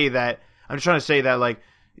trying to say that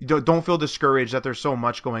don't feel discouraged that there's so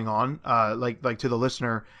much going on, to the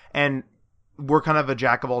listener. And we're kind of a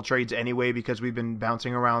jack of all trades anyway because we've been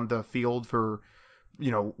bouncing around the field for,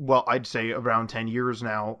 well, I'd say around 10 years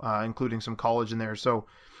now, including some college in there. So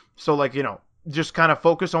like, just kind of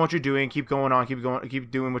focus on what you're doing, keep going on,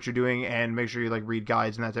 keep doing what you're doing, and make sure you like read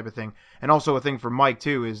guides and that type of thing. And also a thing for Mike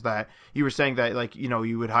too is that you were saying that like,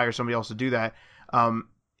 you would hire somebody else to do that.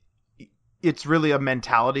 It's really a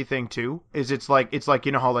mentality thing too. It's like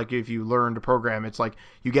how like if you learn to program, it's like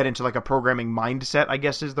you get into like a programming mindset, I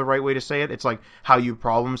guess is the right way to say it. It's like how you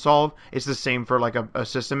problem solve. It's the same for like a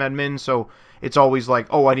system admin. So it's always like,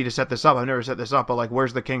 oh, I need to set this up. I've never set this up, but like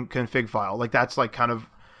where's the config file? Like that's like kind of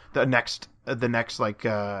the next like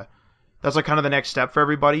that's like kind of the next step for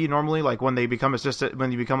everybody normally. Like when you become like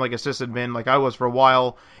sysadmin, like I was for a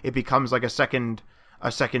while, it becomes like a second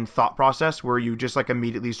thought process where you just like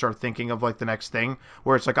immediately start thinking of like the next thing,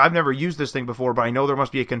 where it's like, I've never used this thing before, but I know there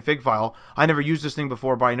must be a config file. I never used this thing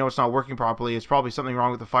before, but I know it's not working properly. It's probably something wrong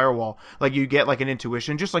with the firewall. Like you get like an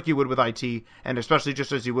intuition, just like you would with IT, and especially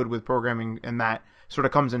just as you would with programming, and that sort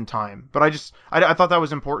of comes in time. But I thought that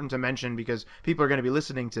was important to mention because people are going to be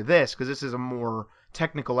listening to this because this is a more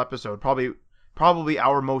technical episode, probably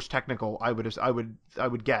our most technical, I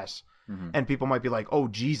would guess. Mm-hmm. And people might be like, oh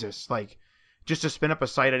Jesus, like, just to spin up a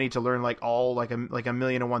site, I need to learn like all like a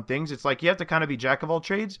million and one things. It's like you have to kind of be jack of all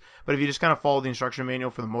trades, but if you just kind of follow the instruction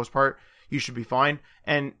manual for the most part, you should be fine.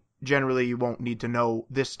 And generally, you won't need to know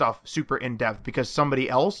this stuff super in depth because somebody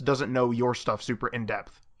else doesn't know your stuff super in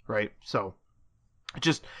depth, right? So,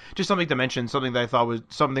 just something to mention, something that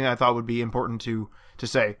I thought would be important to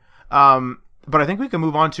say. But I think we can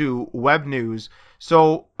move on to web news.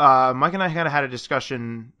 So, Mike and I kind of had a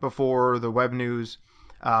discussion before the web news.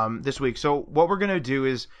 This week. So what we're gonna do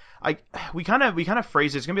is we kind of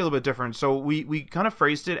phrased it. It's gonna be a little bit different. So we kind of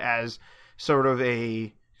phrased it as sort of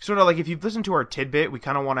like if you've listened to our tidbit, we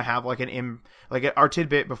kind of want to have like our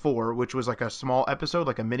tidbit before, which was like a small episode,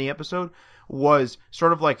 like a mini episode, was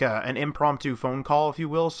sort of like an impromptu phone call, if you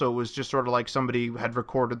will. So it was just sort of like somebody had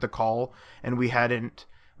recorded the call and we hadn't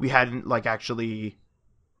like actually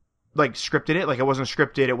like scripted it. Like it wasn't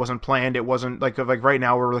scripted, it wasn't planned, it wasn't like right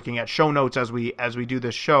now we're looking at show notes as we do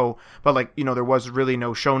this show, but like there was really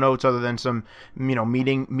no show notes other than some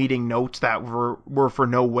meeting notes that were for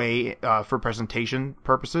no way for presentation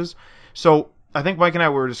purposes. So I think Mike and I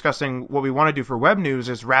were discussing what we want to do for web news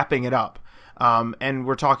is wrapping it up, and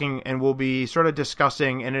we're talking and we'll be sort of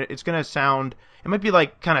discussing, and it's going to sound, it might be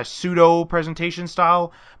like kind of pseudo presentation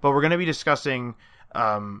style, but we're going to be discussing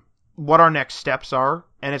what our next steps are,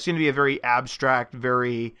 and it's going to be a very abstract,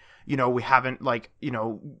 very, we haven't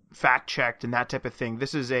fact checked and that type of thing.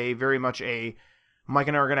 This is a very much Mike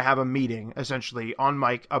and I are going to have a meeting essentially on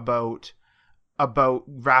mic about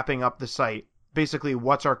wrapping up the site. Basically,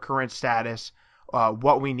 what's our current status,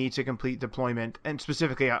 what we need to complete deployment, and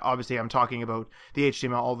specifically, obviously, I'm talking about the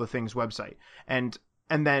HTML All the Things website, and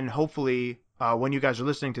then hopefully, when you guys are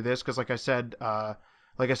listening to this, because like I said,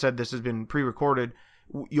 this has been pre-recorded.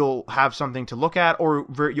 You'll have something to look at, or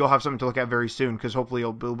you'll have something to look at very soon, because hopefully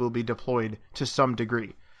it will be deployed to some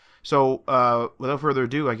degree. So, without further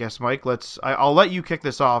ado, I guess, Mike, I'll let you kick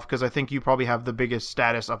this off, because I think you probably have the biggest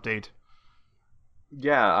status update.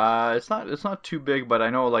 Yeah, it's not too big, but I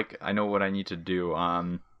know what I need to do.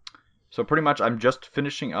 So pretty much I'm just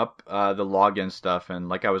finishing up the login stuff, and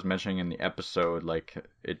like I was mentioning in the episode, like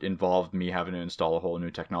it involved me having to install a whole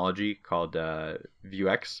new technology called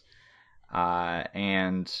Vuex.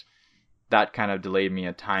 And that kind of delayed me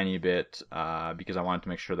a tiny bit because I wanted to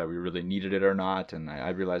make sure that we really needed it or not, and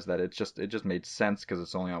I realized that it just made sense because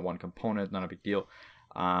it's only on one component, not a big deal.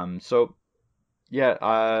 So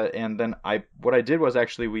yeah, and then what I did was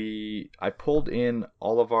actually I pulled in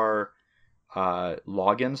all of our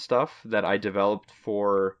login stuff that I developed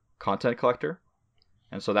for Content Collector,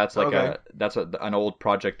 and so that's like an old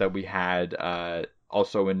project that we had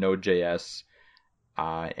also in Node.js.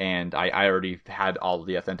 And I already had all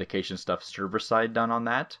the authentication stuff server side done on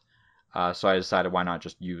that. So I decided why not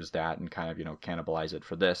just use that and kind of, cannibalize it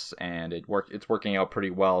for this. And it's working out pretty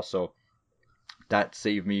well. So that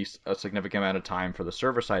saved me a significant amount of time for the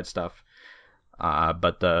server side stuff.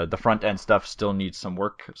 But the front end stuff still needs some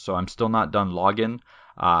work. So I'm still not done login.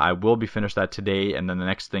 I will be finished that today. And then the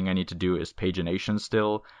next thing I need to do is pagination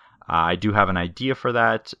still. I do have an idea for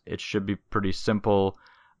that. It should be pretty simple.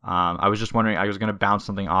 I was just wondering, I was going to bounce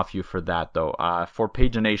something off you for that, though. For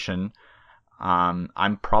pagination,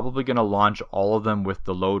 I'm probably going to launch all of them with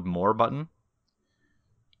the load more button.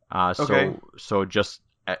 Okay. So just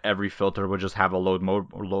every filter will just have a load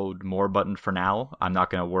more button for now. I'm not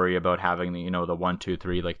going to worry about having the 1, 2,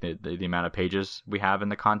 3, like the amount of pages we have in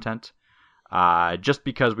the content. just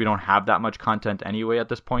because we don't have that much content anyway at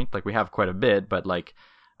this point. Like we have quite a bit, but like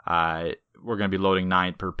we're going to be loading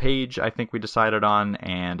 9 per page, I think we decided on,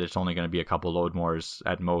 and it's only going to be a couple load mores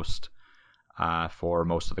at most for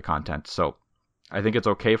most of the content. So I think it's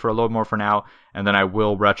okay for a load more for now, and then I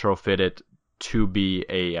will retrofit it to be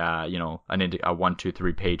a a 1, 2,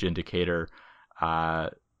 3 page indicator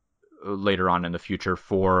later on in the future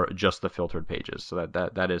for just the filtered pages. So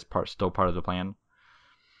that is still part of the plan.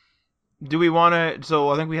 Do we want to? So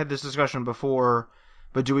I think we had this discussion before,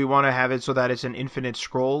 but do we want to have it so that it's an infinite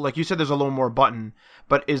scroll? Like you said, there's a load more button,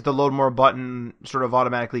 but is the load more button sort of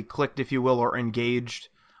automatically clicked, if you will, or engaged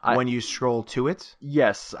when you scroll to it?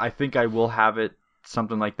 Yes, I think I will have it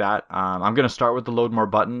something like that. I'm going to start with the load more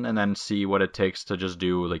button and then see what it takes to just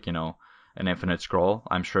do like, an infinite scroll.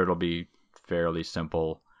 I'm sure it'll be fairly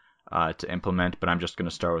simple to implement, but I'm just going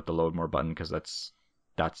to start with the load more button because that's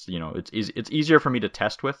it's easier for me to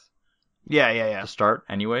test with. Yeah. To start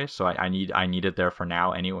anyway, so I need it there for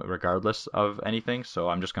now anyway, regardless of anything. So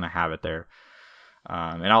I'm just going to have it there.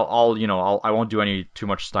 And I won't do too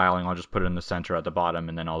much styling. I'll just put it in the center at the bottom,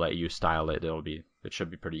 and then I'll let you style it. It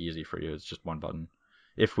should be pretty easy for you. It's just one button.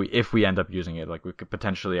 If we end up using it, like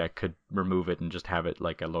I could remove it and just have it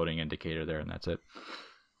like a loading indicator there, and that's it.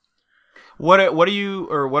 What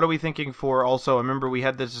are we thinking for? Also, I remember we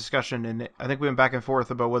had this discussion, and I think we went back and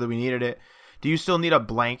forth about whether we needed it. Do you still need a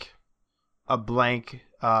blank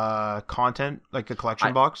content, like a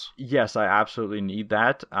collection box? Yes, I absolutely need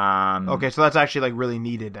that. Okay, so that's actually like really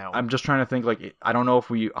needed now. I'm just trying to think, like, I don't know if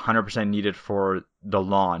we 100% need it for the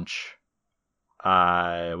launch.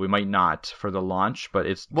 We might not for the launch, but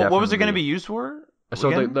it's what was it going to be used for? So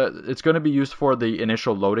it's going to be used for the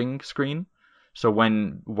initial loading screen. So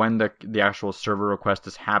when the actual server request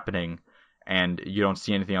is happening and you don't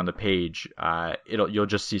see anything on the page, you'll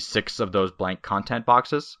just see 6 of those blank content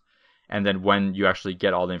boxes. And then when you actually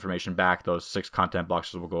get all the information back, those 6 content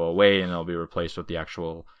boxes will go away and they'll be replaced with the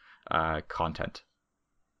actual content.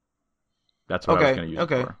 That's what I was going to use it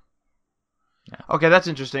for. Yeah. Okay, that's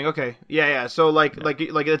interesting. Okay, yeah. So like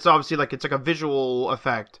it's obviously like it's like a visual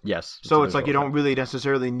effect. Yes. So it's like you don't really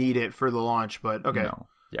necessarily need it for the launch, but okay. No.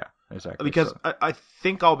 Yeah, exactly. Because I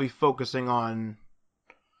think I'll be focusing on.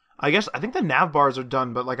 I think the nav bars are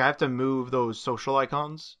done, but like I have to move those social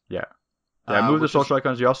icons. Yeah. Yeah, move the social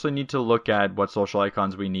icons. You also need to look at what social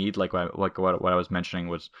icons we need. Like what I was mentioning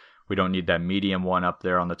was we don't need that medium one up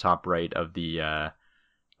there on the top right of the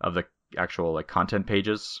actual like content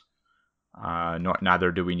pages.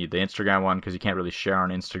 Neither do we need the Instagram one because you can't really share on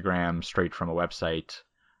Instagram straight from a website.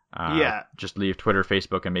 Just leave Twitter,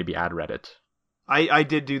 Facebook, and maybe add Reddit. I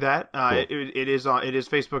did do that. Cool. It is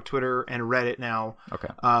Facebook, Twitter, and Reddit now. Okay.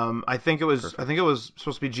 I think it was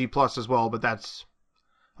supposed to be G+ as well, but that's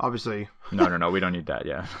obviously no, we don't need that.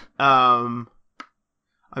 Yeah. I'm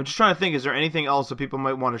just trying to think. Is there anything else that people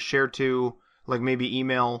might want to share to, like maybe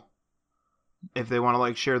email, if they want to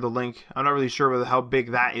like share the link? I'm not really sure how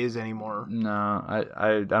big that is anymore. No,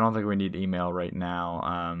 I don't think we need email right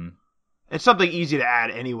now. It's something easy to add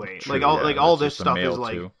anyway. True, all this stuff is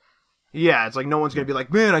like. Too. Yeah, it's like no one's gonna be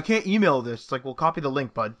like, man, I can't email this. It's like, well, copy the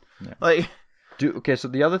link, bud. Yeah. Like, okay. So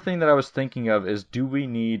the other thing that I was thinking of is, do we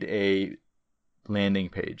need a landing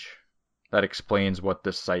page that explains what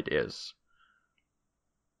this site is?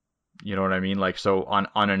 You know what I mean? Like, so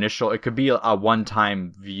on initial, it could be a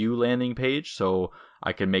one-time view landing page. So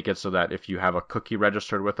I can make it so that if you have a cookie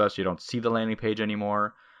registered with us, you don't see the landing page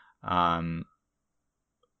anymore.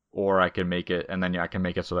 Or I can make it, and then I can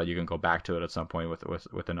make it so that you can go back to it at some point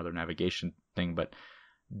with another navigation thing. But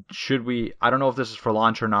should we? I don't know if this is for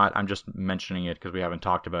launch or not. I'm just mentioning it because we haven't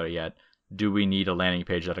talked about it yet. Do we need a landing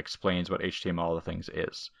page that explains what HTML all the things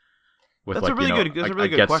is? With that's a really good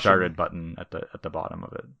get question. Started button at the bottom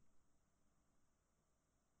of it.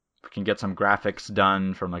 If we can get some graphics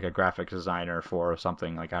done from like a graphic designer for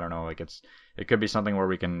something, like, I don't know, like it could be something where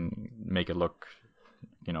we can make it look,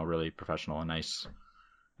 really professional and nice,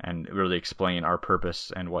 and really explain our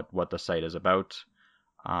purpose and what the site is about.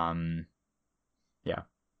 Yeah.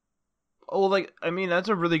 Oh, like, I mean, that's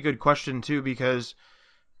a really good question too, because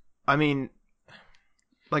I mean,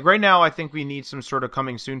 like right now, I think we need some sort of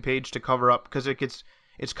coming soon page to cover up, because it's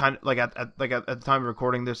kind of like at the time of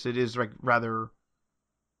recording this, it is like rather,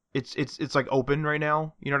 it's like open right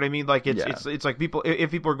now. You know what I mean? Like it's like people,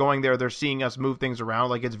 if people are going there, they're seeing us move things around.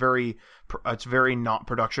 Like it's very not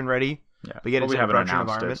production ready. Yeah, but yet we haven't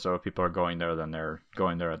announced it, so if people are going there, then they're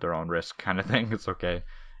going there at their own risk, kind of thing. It's okay.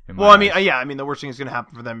 Well, I mean, I mean, the worst thing that's going to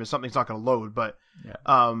happen for them is something's not going to load. But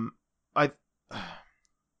that's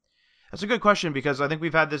a good question, because I think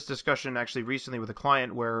we've had this discussion actually recently with a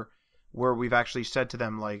client where we've actually said to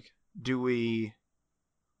them, like, do we,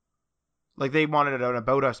 like, they wanted an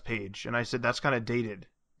About Us page, and I said, that's kind of dated.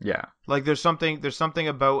 Yeah. Like, there's something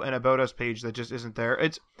about an About Us page that just isn't there.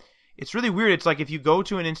 It's really weird. It's like if you go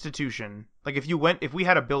to an institution, like if we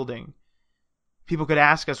had a building, people could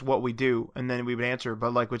ask us what we do, and then we would answer.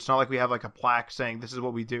 But like, it's not like we have like a plaque saying this is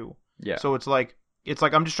what we do. Yeah. So it's like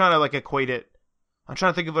I'm just trying to like equate it. I'm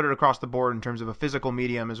trying to think of it across the board in terms of a physical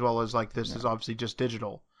medium as well as like this is obviously just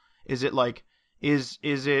digital. Is it like is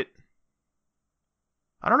it?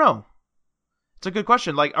 I don't know. It's a good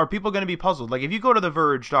question. Like, are people going to be puzzled? Like, if you go to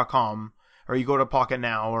TheVerge.com or you go to Pocket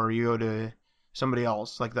Now or you go to somebody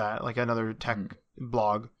else like that, like another tech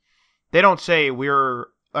blog, they don't say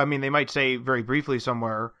they might say very briefly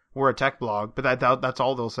somewhere, we're a tech blog, but that's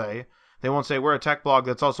all they'll say. They won't say we're a tech blog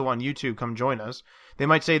that's also on YouTube, come join us. They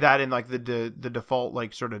might say that in like the default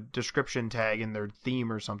like sort of description tag in their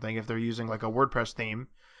theme or something if they're using like a WordPress theme,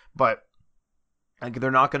 but like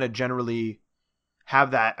they're not going to generally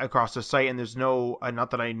have that across the site, and there's no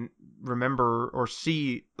not that I remember or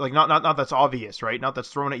see, like not that's obvious, right? Not that's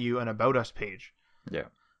thrown at you an About Us page. Yeah,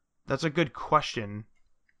 that's a good question.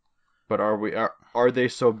 But are they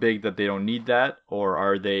so big that they don't need that, or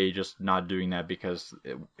are they just not doing that because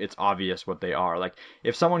it's obvious what they are? Like,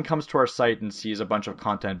 if someone comes to our site and sees a bunch of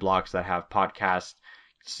content blocks that have podcast,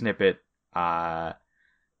 snippet, all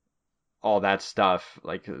that stuff,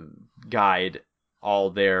 like guide,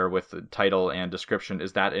 all there with the title and description,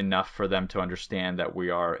 is that enough for them to understand that we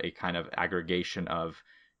are a kind of aggregation of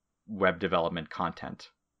web development content?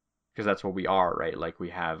 Because that's what we are, right? Like,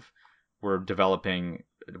 we're developing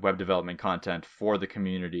web development content for the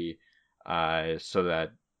community, so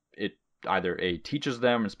that it either teaches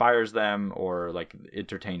them, inspires them, or like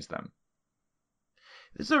entertains them.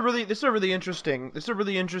 This is a really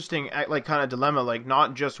interesting like kind of dilemma, like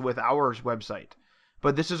not just with our website,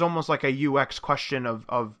 but this is almost like a UX question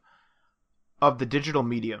of the digital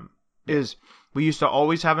medium. Is we used to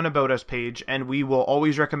always have an About Us page, and we will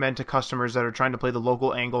always recommend to customers that are trying to play the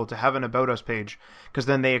local angle to have an About Us page, because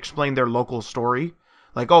then they explain their local story.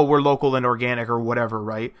 Like, oh, we're local and organic or whatever,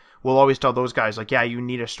 right? We'll always tell those guys, like, yeah, you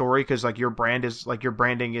need a story because like your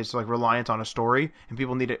branding is like reliant on a story, and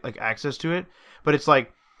people need like access to it. But it's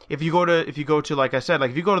like if you go to like I said,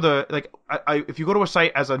 like if you go to if you go to a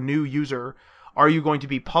site as a new user, are you going to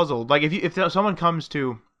be puzzled? Like if someone comes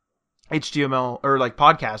to HTML or like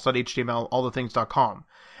podcast.html allthethings.com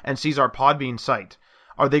and sees our Podbean site,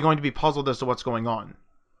 are they going to be puzzled as to what's going on?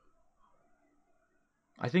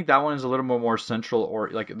 I think that one is a little more central,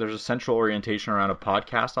 or like there's a central orientation around a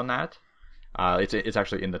podcast on that. It's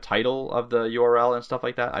actually in the title of the URL and stuff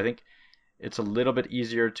like that. I think it's a little bit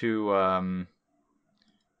easier to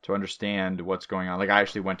understand what's going on. Like, I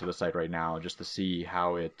actually went to the site right now just to see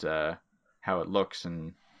how it looks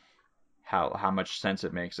and how much sense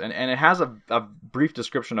it makes. And it has a brief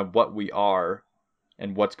description of what we are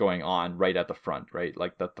and what's going on right at the front, right?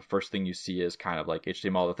 Like that the first thing you see is kind of like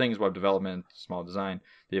HTML, all the things, web development, small design,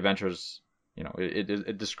 the adventures,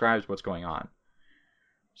 it describes what's going on.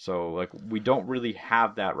 So like we don't really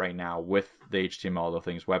have that right now with the HTML, all the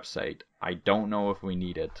things website. I don't know if we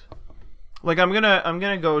need it. Like I'm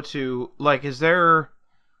gonna go to like, is there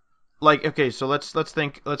like, okay, so let's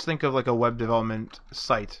think of like a web development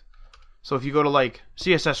site. So if you go to like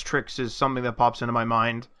CSS Tricks is something that pops into my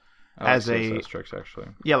mind. As like CSS Tricks, actually.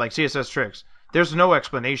 Yeah, like CSS Tricks. There's no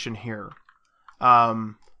explanation here.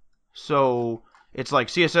 So it's like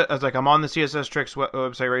CSS. It's like I'm on the CSS Tricks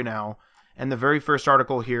website right now, and the very first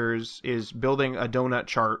article here is building a donut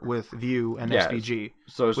chart with Vue and SVG.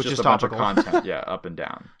 So it's just a bunch of content, up and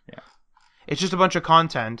down. Yeah. It's just a bunch of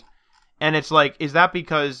content, and it's like, is that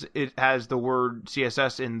because it has the word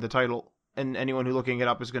CSS in the title, and anyone who looking it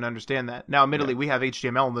up is going to understand that? Now, admittedly, we have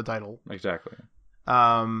HTML in the title. Exactly.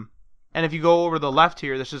 And if you go over the left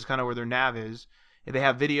here, this is kind of where their nav is. They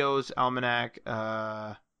have videos, almanac,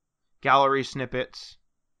 gallery snippets,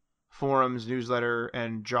 forums, newsletter,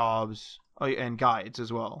 and jobs, and guides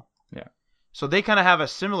as well. Yeah. So they kind of have a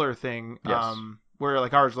similar thing, yes. Where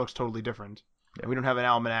like ours looks totally different. Yeah. We don't have an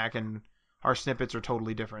almanac, and our snippets are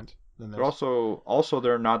totally different than theirs. But also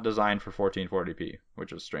they're not designed for 1440p,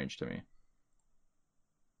 which is strange to me.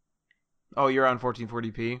 Oh, you're on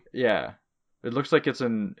 1440p? Yeah. It looks like it's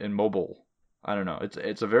in mobile. I don't know.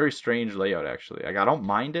 It's a very strange layout, actually. Like, I don't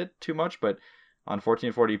mind it too much, but on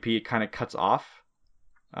 1440p it kind of cuts off.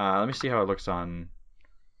 Let me see how it looks on.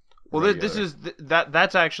 Well,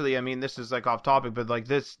 that's actually, I mean, this is like off topic, but like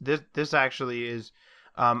this actually is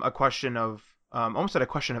a question of almost a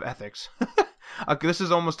question of ethics. This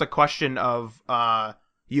is almost a question of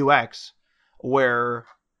UX, where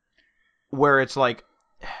it's like,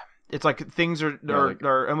 it's like things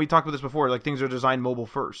are, and we talked about this before, like things are designed mobile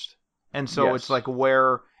first. And so it's like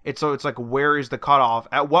where is the cutoff?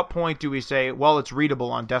 At what point do we say, well, it's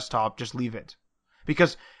readable on desktop, just leave it?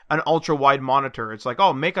 Because an ultra wide monitor, it's like,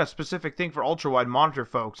 oh, make a specific thing for ultra wide monitor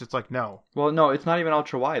folks. It's like, no. Well, no, it's not even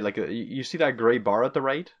ultra wide. Like you see that gray bar at the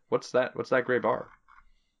right? What's that? What's that gray bar?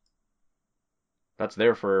 That's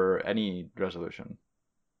there for any resolution.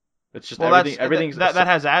 It's just everything's that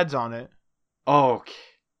has ads on it. Oh, okay.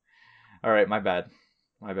 All right, my bad.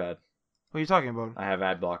 My bad. What are you talking about? I have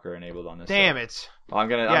ad blocker enabled on this. Damn it. Oh, I'm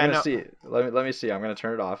gonna see. Let me see. I'm gonna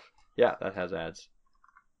turn it off. Yeah, that has ads.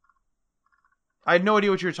 I had no idea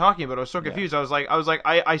what you were talking about. I was so confused. Yeah. I was like,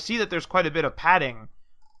 I see that there's quite a bit of padding.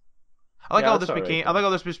 I like how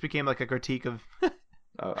this became like a critique of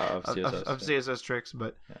of CSS, of CSS tricks,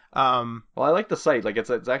 but well, I like the site. Like it's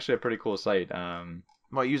actually a pretty cool site. Well,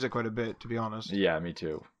 I use it quite a bit, to be honest. Yeah, me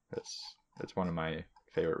too. It's one of my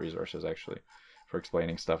favorite resources actually for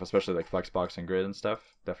explaining stuff, especially like Flexbox and Grid and stuff.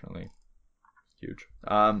 Definitely huge.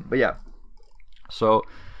 But yeah. So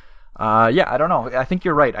yeah, I don't know. I think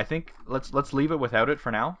you're right. I think let's leave it without it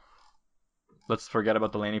for now. Let's forget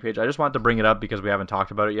about the landing page. I just wanted to bring it up because we haven't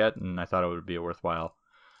talked about it yet, and I thought it would be worthwhile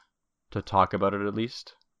to talk about it at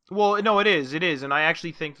least. Well, no, it is, and I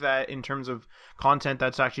actually think that in terms of content,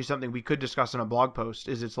 that's actually something we could discuss in a blog post.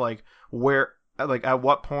 It's like where, like at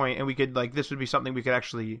what point, and we could like this would be something we could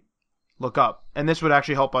actually look up, and this would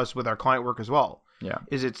actually help us with our client work as well. Yeah.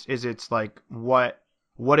 It's like what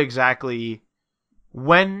exactly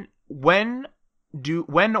when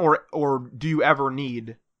or do you ever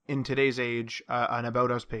need in today's age an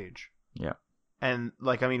About Us page? Yeah. And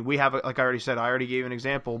like, I mean, we have, like I already said, I already gave an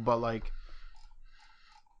example, but like,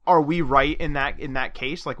 are we right in that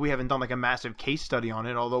case? Like, we haven't done like a massive case study on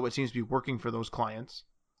it, although it seems to be working for those clients.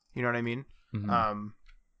 You know what I mean? Mm-hmm.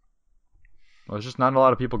 Well, it's just not a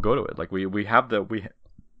lot of people go to it. Like we have the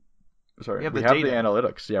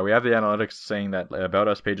analytics. Yeah, we have the analytics saying that About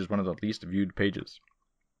Us page is one of the least viewed pages.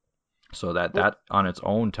 So that on its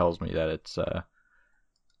own tells me that it's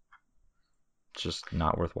just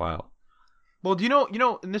not worthwhile. Well, do you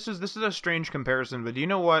know, and this is a strange comparison, but do you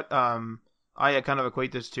know what I kind of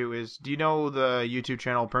equate this to is, do you know the YouTube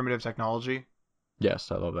channel Primitive Technology?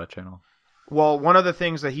 Yes, I love that channel. Well, one of the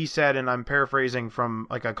things that he said, and I'm paraphrasing from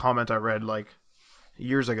like a comment I read like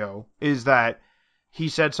years ago, is that he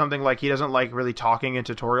said something like he doesn't like really talking in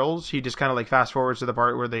tutorials. He just kind of like fast forwards to the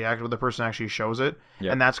part where the person actually shows it.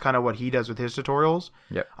 Yep. And that's kind of what he does with his tutorials.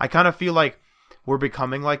 Yep. I kind of feel like we're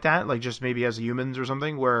becoming like that, like just maybe as humans or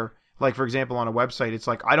something, where like, for example, on a website, it's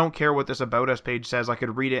like, I don't care what this About Us page says. I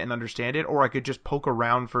could read it and understand it, or I could just poke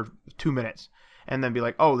around for 2 minutes and then be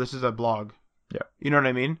like, oh, this is a blog. Yeah. You know what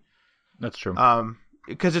I mean? That's true.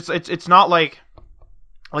 Because it's not like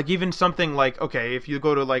even something like, okay, if you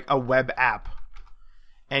go to like a web app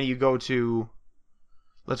and you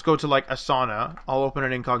let's go to like Asana, I'll open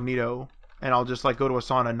it incognito and I'll just like go to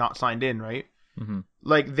Asana not signed in, right? Mm-hmm.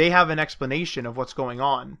 Like they have an explanation of what's going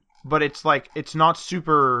on, but it's like, it's not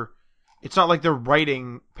like they're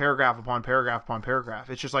writing paragraph upon paragraph upon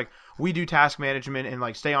paragraph. It's just like, we do task management and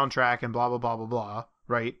like stay on track and blah, blah, blah, blah, blah,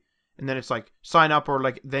 right? And then it's like, sign up, or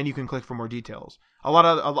like, then you can click for more details.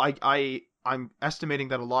 I'm estimating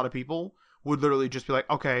that a lot of people would literally just be like,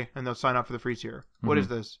 okay, and they'll sign up for the free tier. Mm-hmm. What is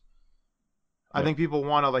this? Yeah. I think people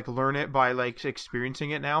want to like learn it by like experiencing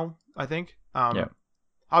it now, I think. Yeah.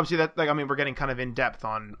 Obviously that, like, I mean, we're getting kind of in depth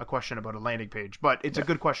on a question about a landing page, but it's a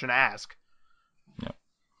good question to ask. Yeah.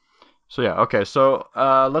 So yeah, okay. So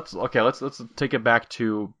let's take it back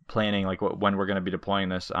to planning, like when we're going to be deploying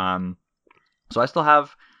this. So I still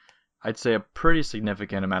have, I'd say, a pretty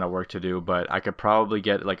significant amount of work to do, but I could probably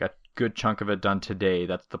get like a good chunk of it done today.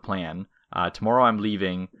 That's the plan. Tomorrow I'm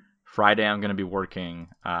leaving. Friday I'm going to be working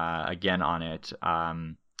again on it.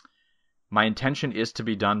 My intention is to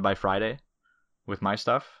be done by Friday with my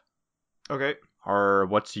stuff. Okay. Or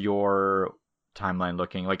what's your timeline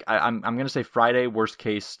looking like? I'm going to say Friday. Worst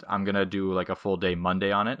case, I'm going to do like a full day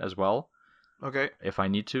Monday on it as well. Okay. If I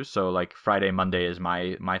need to. So like Friday, Monday is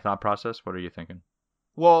my thought process. What are you thinking?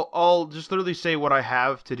 Well, I'll just literally say what I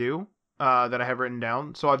have to do that I have written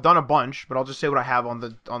down. So I've done a bunch, but I'll just say what I have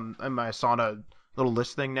on my Asana little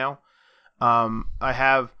list thing now. I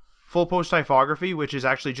have full post typography, which is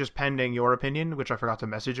actually just pending your opinion, which I forgot to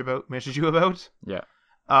message you about. Yeah.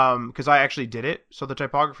 Because I actually did it. So the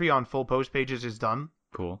typography on full post pages is done.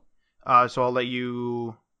 Cool. So I'll let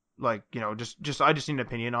you, like, you know, just I just need an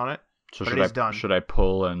opinion on it. So should I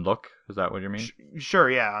pull and look? Is that what you mean?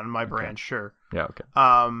 Sure, yeah, on my branch, sure. Yeah, okay.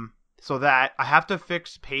 So that I have to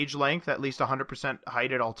fix page length at least 100%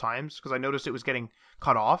 height at all times, because I noticed it was getting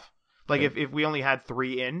cut off. Like Okay. if we only had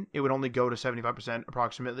 3 in, it would only go to 75%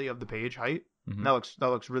 approximately of the page height. Mm-hmm. And that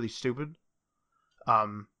looks really stupid.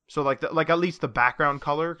 So like at least the background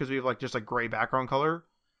color, because we have like just like gray background color,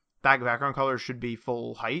 that background color should be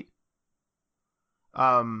full height.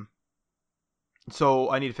 So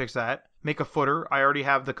I need to fix that. Make a footer. I already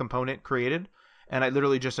have the component created, and it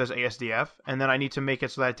literally just says ASDF. And then I need to make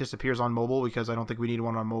it so that it disappears on mobile because I don't think we need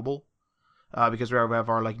one on mobile. Because we have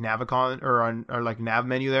our like Navicon or our like nav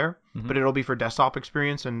menu there, but it'll be for desktop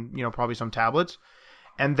experience and probably some tablets.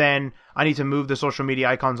 And then I need to move the social media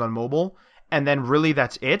icons on mobile, and then really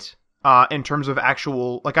that's it. In terms of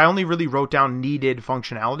actual, like I only really wrote down needed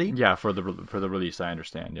functionality. Yeah, for the release, I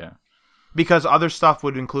understand. Yeah. Because other stuff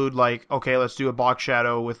would include like, okay, let's do a box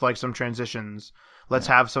shadow with like some transitions. Let's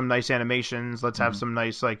have some nice animations. Let's have some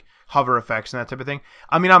nice like hover effects and that type of thing.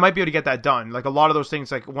 I mean, I might be able to get that done. Like a lot of those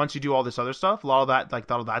things, like once you do all this other stuff, a lot of that, like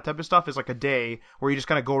all that type of stuff is like a day where you just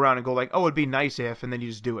kind of go around and go like, oh, it'd be nice if, and then you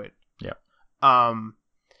just do it. Yeah.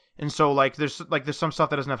 And so like there's some stuff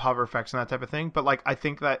that doesn't have hover effects and that type of thing. But like I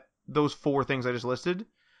think that those 4 things I just listed,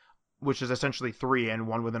 which is essentially 3 and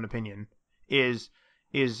 1 with an opinion, is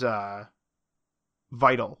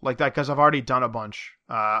vital. Like that, because I've already done a bunch.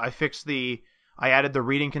 I added the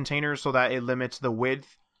reading container so that it limits the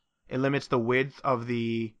width. It limits the width of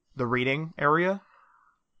the reading area.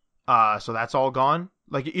 So that's all gone.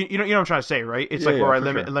 Like you know what I'm trying to say, right? It's where I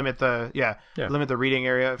limit limit the reading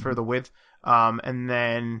area for the width. And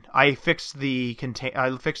then I fixed the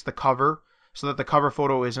cover so that the cover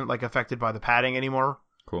photo isn't like affected by the padding anymore.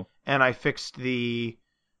 Cool. And I fixed the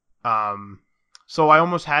so I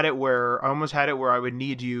almost had it where I would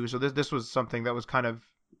need you. So this was something that was kind of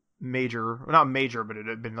major, not major, but it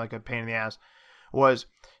had been like a pain in the ass.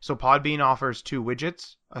 So Podbean offers 2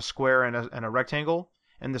 widgets, a square and a rectangle,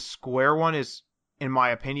 and the square one is, in my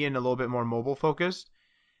opinion, a little bit more mobile focused.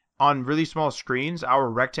 On really small screens, our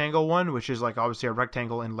rectangle one, which is like obviously a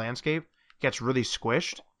rectangle in landscape, gets really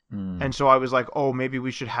squished. And so I was like, oh, maybe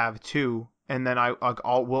we should have 2, and then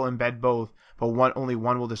we'll embed both, but only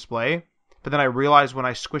one will display. But then I realized when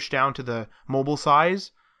I squished down to the mobile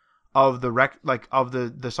size of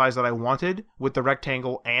the size that I wanted with the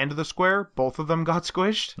rectangle and the square, both of them got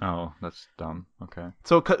squished. Oh, that's dumb. Okay.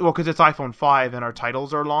 So, because it's iPhone 5 and our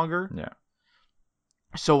titles are longer. Yeah.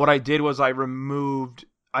 So what I did was I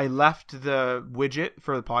left the widget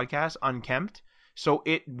for the podcast unkempt, so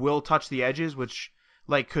it will touch the edges, which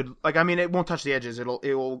it won't touch the edges. It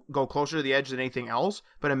will go closer to the edge than anything else,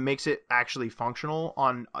 but it makes it actually functional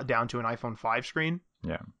on down to an iPhone 5 screen.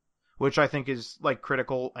 Yeah. Which I think is like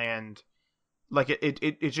critical, and like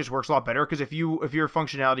it just works a lot better, because if your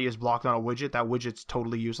functionality is blocked on a widget, that widget's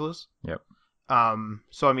totally useless. Yep.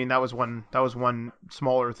 So I mean that was one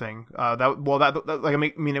smaller thing.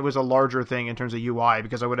 It was a larger thing in terms of UI,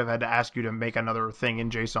 because I would have had to ask you to make another thing in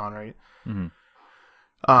JSON, right?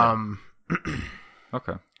 Mm-hmm.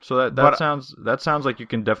 Okay. So that sounds like you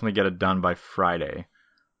can definitely get it done by Friday.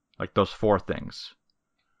 Like those 4 things.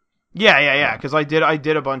 Yeah. Because I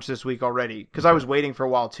did a bunch this week already. Because I was waiting for a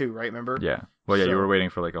while too, right? Remember? Yeah. Well, yeah, you were waiting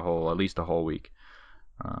for like at least a whole week,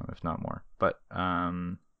 if not more. But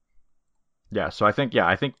yeah. So I think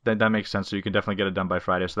that makes sense. So you can definitely get it done by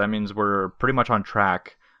Friday. So that means we're pretty much on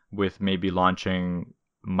track with maybe launching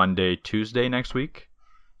Monday, Tuesday next week.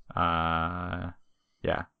 Yeah.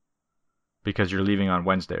 Because you're leaving on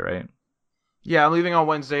Wednesday, right? Yeah, I'm leaving on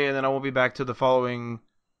Wednesday, and then I won't be back to the following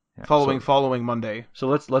Monday. So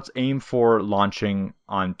let's aim for launching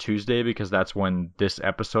on Tuesday, because that's when this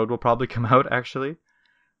episode will probably come out, actually.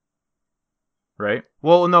 Right?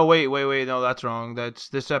 Well, no, wait, no, that's wrong.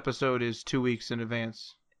 This episode is 2 weeks in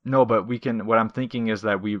advance. No, but what I'm thinking is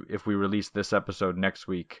that if we release this episode next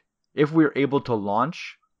week, if we're able to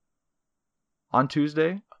launch on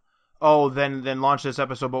Tuesday. Oh, then launch this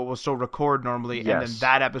episode, but we'll still record normally, yes. And then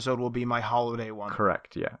that episode will be my holiday one.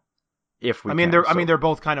 Correct, yeah. If we they're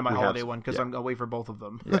both kind of my holiday one, because I'm away for both of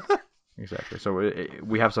them. Yeah, exactly. So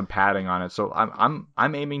we have some padding on it. So I'm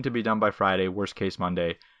aiming to be done by Friday, worst case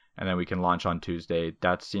Monday, and then we can launch on Tuesday.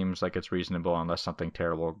 That seems like it's reasonable unless something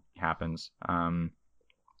terrible happens.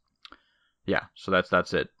 Yeah. So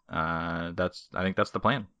that's it. I think that's the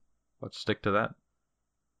plan. Let's stick to that.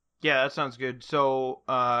 Yeah, that sounds good. So,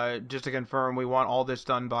 just to confirm, we want all this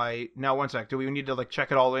done by now. 1 sec. Do we need to like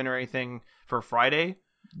check it all in or anything for Friday?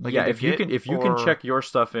 Like, yeah, if you can check your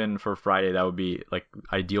stuff in for Friday, that would be like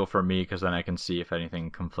ideal for me, because then I can see if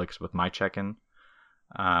anything conflicts with my check-in,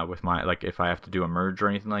 with my like if I have to do a merge or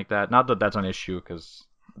anything like that. Not that that's an issue, because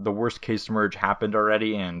the worst case merge happened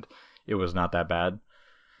already, and it was not that bad.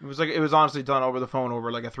 It was honestly done over the phone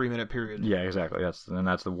over like a 3-minute period. Yeah, exactly.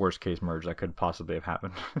 That's the worst case merge that could possibly have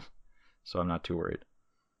happened. so I'm not too worried.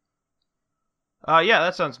 Yeah,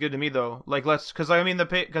 that sounds good to me though. Like because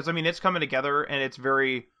it's coming together and it's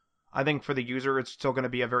very, I think for the user it's still going to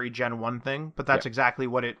be a very Gen 1 thing, but that's exactly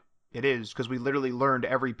what it is because we literally learned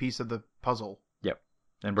every piece of the puzzle. Yep.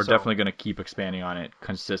 And we're definitely going to keep expanding on it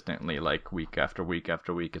consistently, like week after week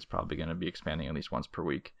after week. It's probably going to be expanding at least once per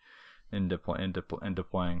week in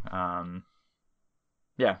deploying.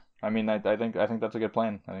 Yeah, I mean, I think that's a good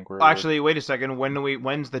plan. I think Actually, wait a second.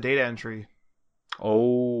 When's the data entry?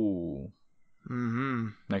 Oh. Mm-hmm.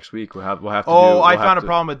 Next week we'll have to. I found a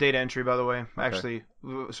problem with data entry, by the way. Actually,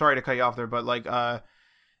 sorry to cut you off there, but like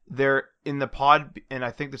they're in the pod, and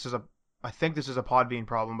I think this is a Podbean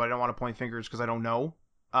problem, but I don't want to point fingers because I don't know.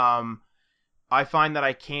 I find that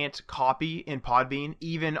I can't copy in Podbean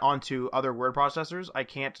even onto other word processors. I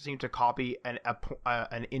can't seem to copy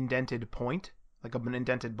an indented point, like an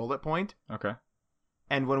indented bullet point. Okay.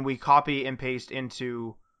 And when we copy and paste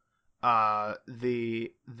into the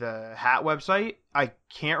hat website, I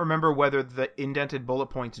can't remember whether the indented bullet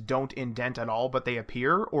points don't indent at all, but they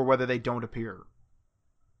appear, or whether they don't appear.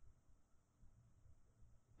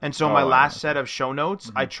 And so my last set of show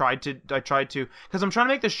notes, I tried to, because I'm trying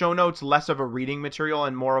to make the show notes less of a reading material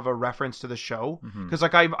and more of a reference to the show. Because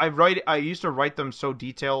like I used to write them so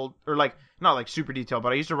detailed, or like not like super detailed,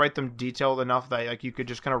 but I used to write them detailed enough that like you could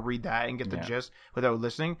just kind of read that and get the gist without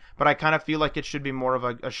listening. But I kind of feel like it should be more of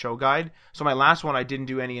a show guide. So my last one, I didn't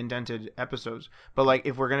do any indented episodes. But like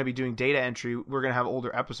if we're going to be doing data entry, we're going to have older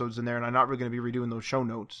episodes in there, and I'm not really going to be redoing those show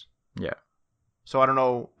notes. Yeah. So I don't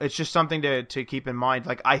know. It's just something to keep in mind.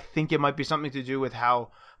 Like I think it might be something to do with how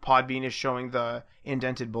Podbean is showing the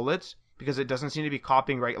indented bullets, because it doesn't seem to be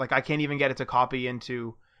copying right. Like I can't even get it to copy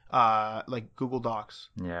into like Google Docs.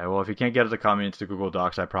 Yeah. Well, if you can't get it to copy into Google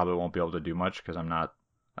Docs, I probably won't be able to do much because I'm not.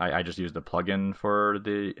 I just use the plugin for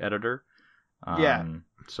the editor.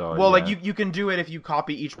 So well, like you can do it if you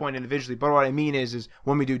copy each point individually. But what I mean is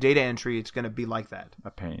when we do data entry, it's going to be like that. A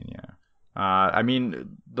pain. Yeah. I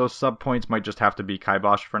mean, those sub points might just have to be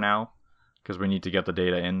kiboshed for now, because we need to get the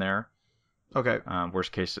data in there. Okay.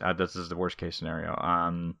 Worst case, this is the worst case scenario.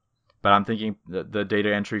 But I'm thinking the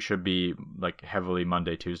data entry should be like heavily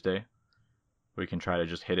Monday, Tuesday. We can try to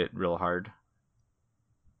just hit it real hard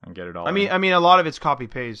and get it all. I mean, a lot of it's copy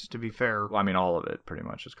paste. To be fair. Well, I mean, all of it pretty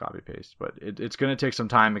much is copy paste, but it's going to take some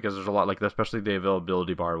time because there's a lot, like especially the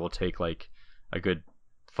availability bar will take like a good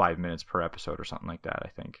 5 minutes per episode or something like that. I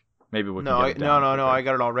think. Maybe we can get it down. No. I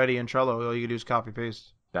got it already in Trello. All you can do is copy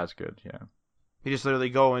paste. That's good. Yeah. You just literally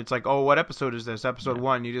go and it's like, oh, what episode is this? Episode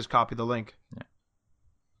 1. You just copy the link. Yeah.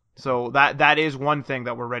 So that is one thing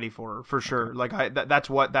that we're ready for sure. Okay. Like that's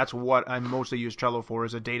what I mostly use Trello for,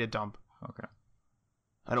 is a data dump. Okay.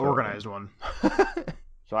 An organized one.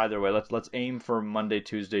 So either way, let's aim for Monday,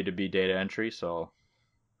 Tuesday to be data entry. So.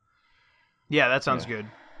 Yeah, that sounds good.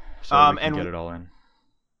 So we can get it all in.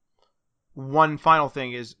 One final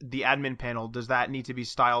thing is the admin panel. Does that need to be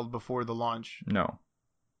styled before the launch? No.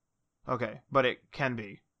 Okay, but it can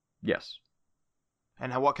be. Yes.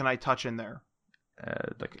 And what can I touch in there?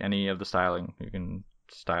 Like any of the styling, you can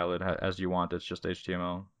style it as you want. It's just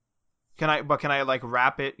HTML. Can I like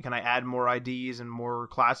wrap it? Can I add more IDs and more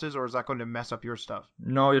classes, or is that going to mess up your stuff?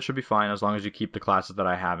 No, it should be fine as long as you keep the classes that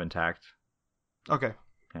I have intact. Okay.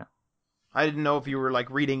 Yeah. I didn't know if you were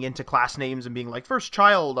like reading into class names and being like, first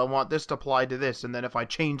child, I want this to apply to this, and then if I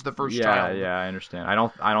change the first child. Yeah, I understand. I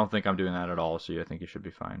don't think I'm doing that at all, so I think you should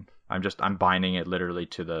be fine. I'm binding it literally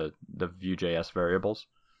to the Vue.js variables.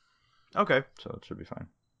 Okay. So it should be fine.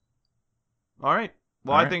 All right.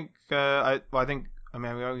 Well, all right. I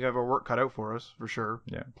mean, we have our work cut out for us for sure.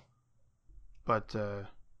 Yeah. But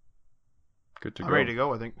good to go. I'm ready to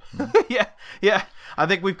go, I think. Mm-hmm. Yeah. I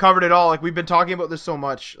think we've covered it all. Like, we've been talking about this so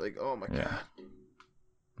much. Like, oh my god.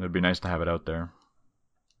 It'd be nice to have it out there.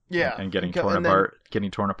 Yeah. And getting torn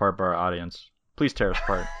apart by our audience. Please tear us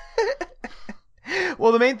apart.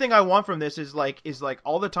 Well, the main thing I want from this is like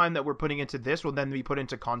all the time that we're putting into this will then be put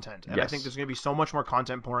into content. And I think there's going to be so much more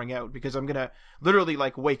content pouring out, because I'm going to literally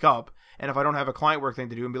like wake up, and if I don't have a client work thing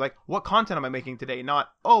to do, and be like, what content am I making today? Not,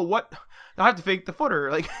 oh, what, I have to fake the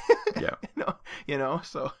footer. Like, yeah,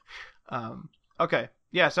 so, okay.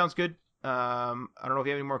 Yeah. Sounds good. I don't know if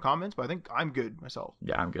you have any more comments, but I think I'm good myself.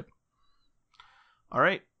 Yeah, I'm good. All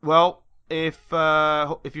right. Well, if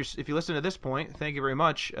you listen to this point, thank you very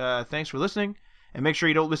much. Thanks for listening. And make sure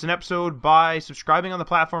you don't miss an episode by subscribing on the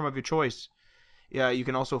platform of your choice. Yeah, you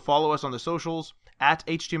can also follow us on the socials at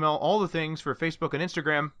HTML All the Things for Facebook and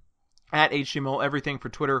Instagram, at HTML Everything for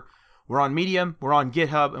Twitter. We're on Medium, we're on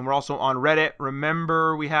GitHub, and we're also on Reddit.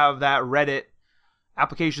 Remember, we have that Reddit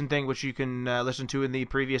application thing, which you can listen to in the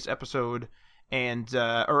previous episode. and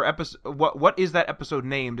or episode, what is that episode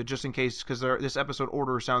named, just in case, because this episode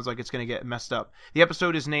order sounds like it's going to get messed up. The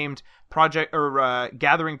episode is named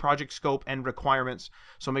Gathering Project Scope and Requirements,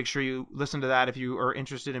 so make sure you listen to that if you are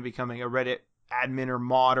interested in becoming a Reddit admin or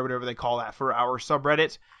mod or whatever they call that for our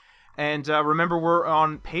subreddit. And remember, we're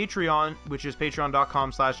on Patreon, which is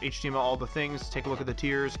patreon.com/HTML all the things. Take a look at the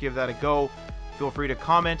tiers, give that a go. Feel free to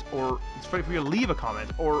comment, or it's free for you to leave a comment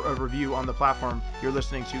or a review on the platform you're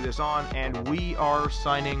listening to this on, and we are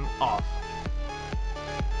signing off.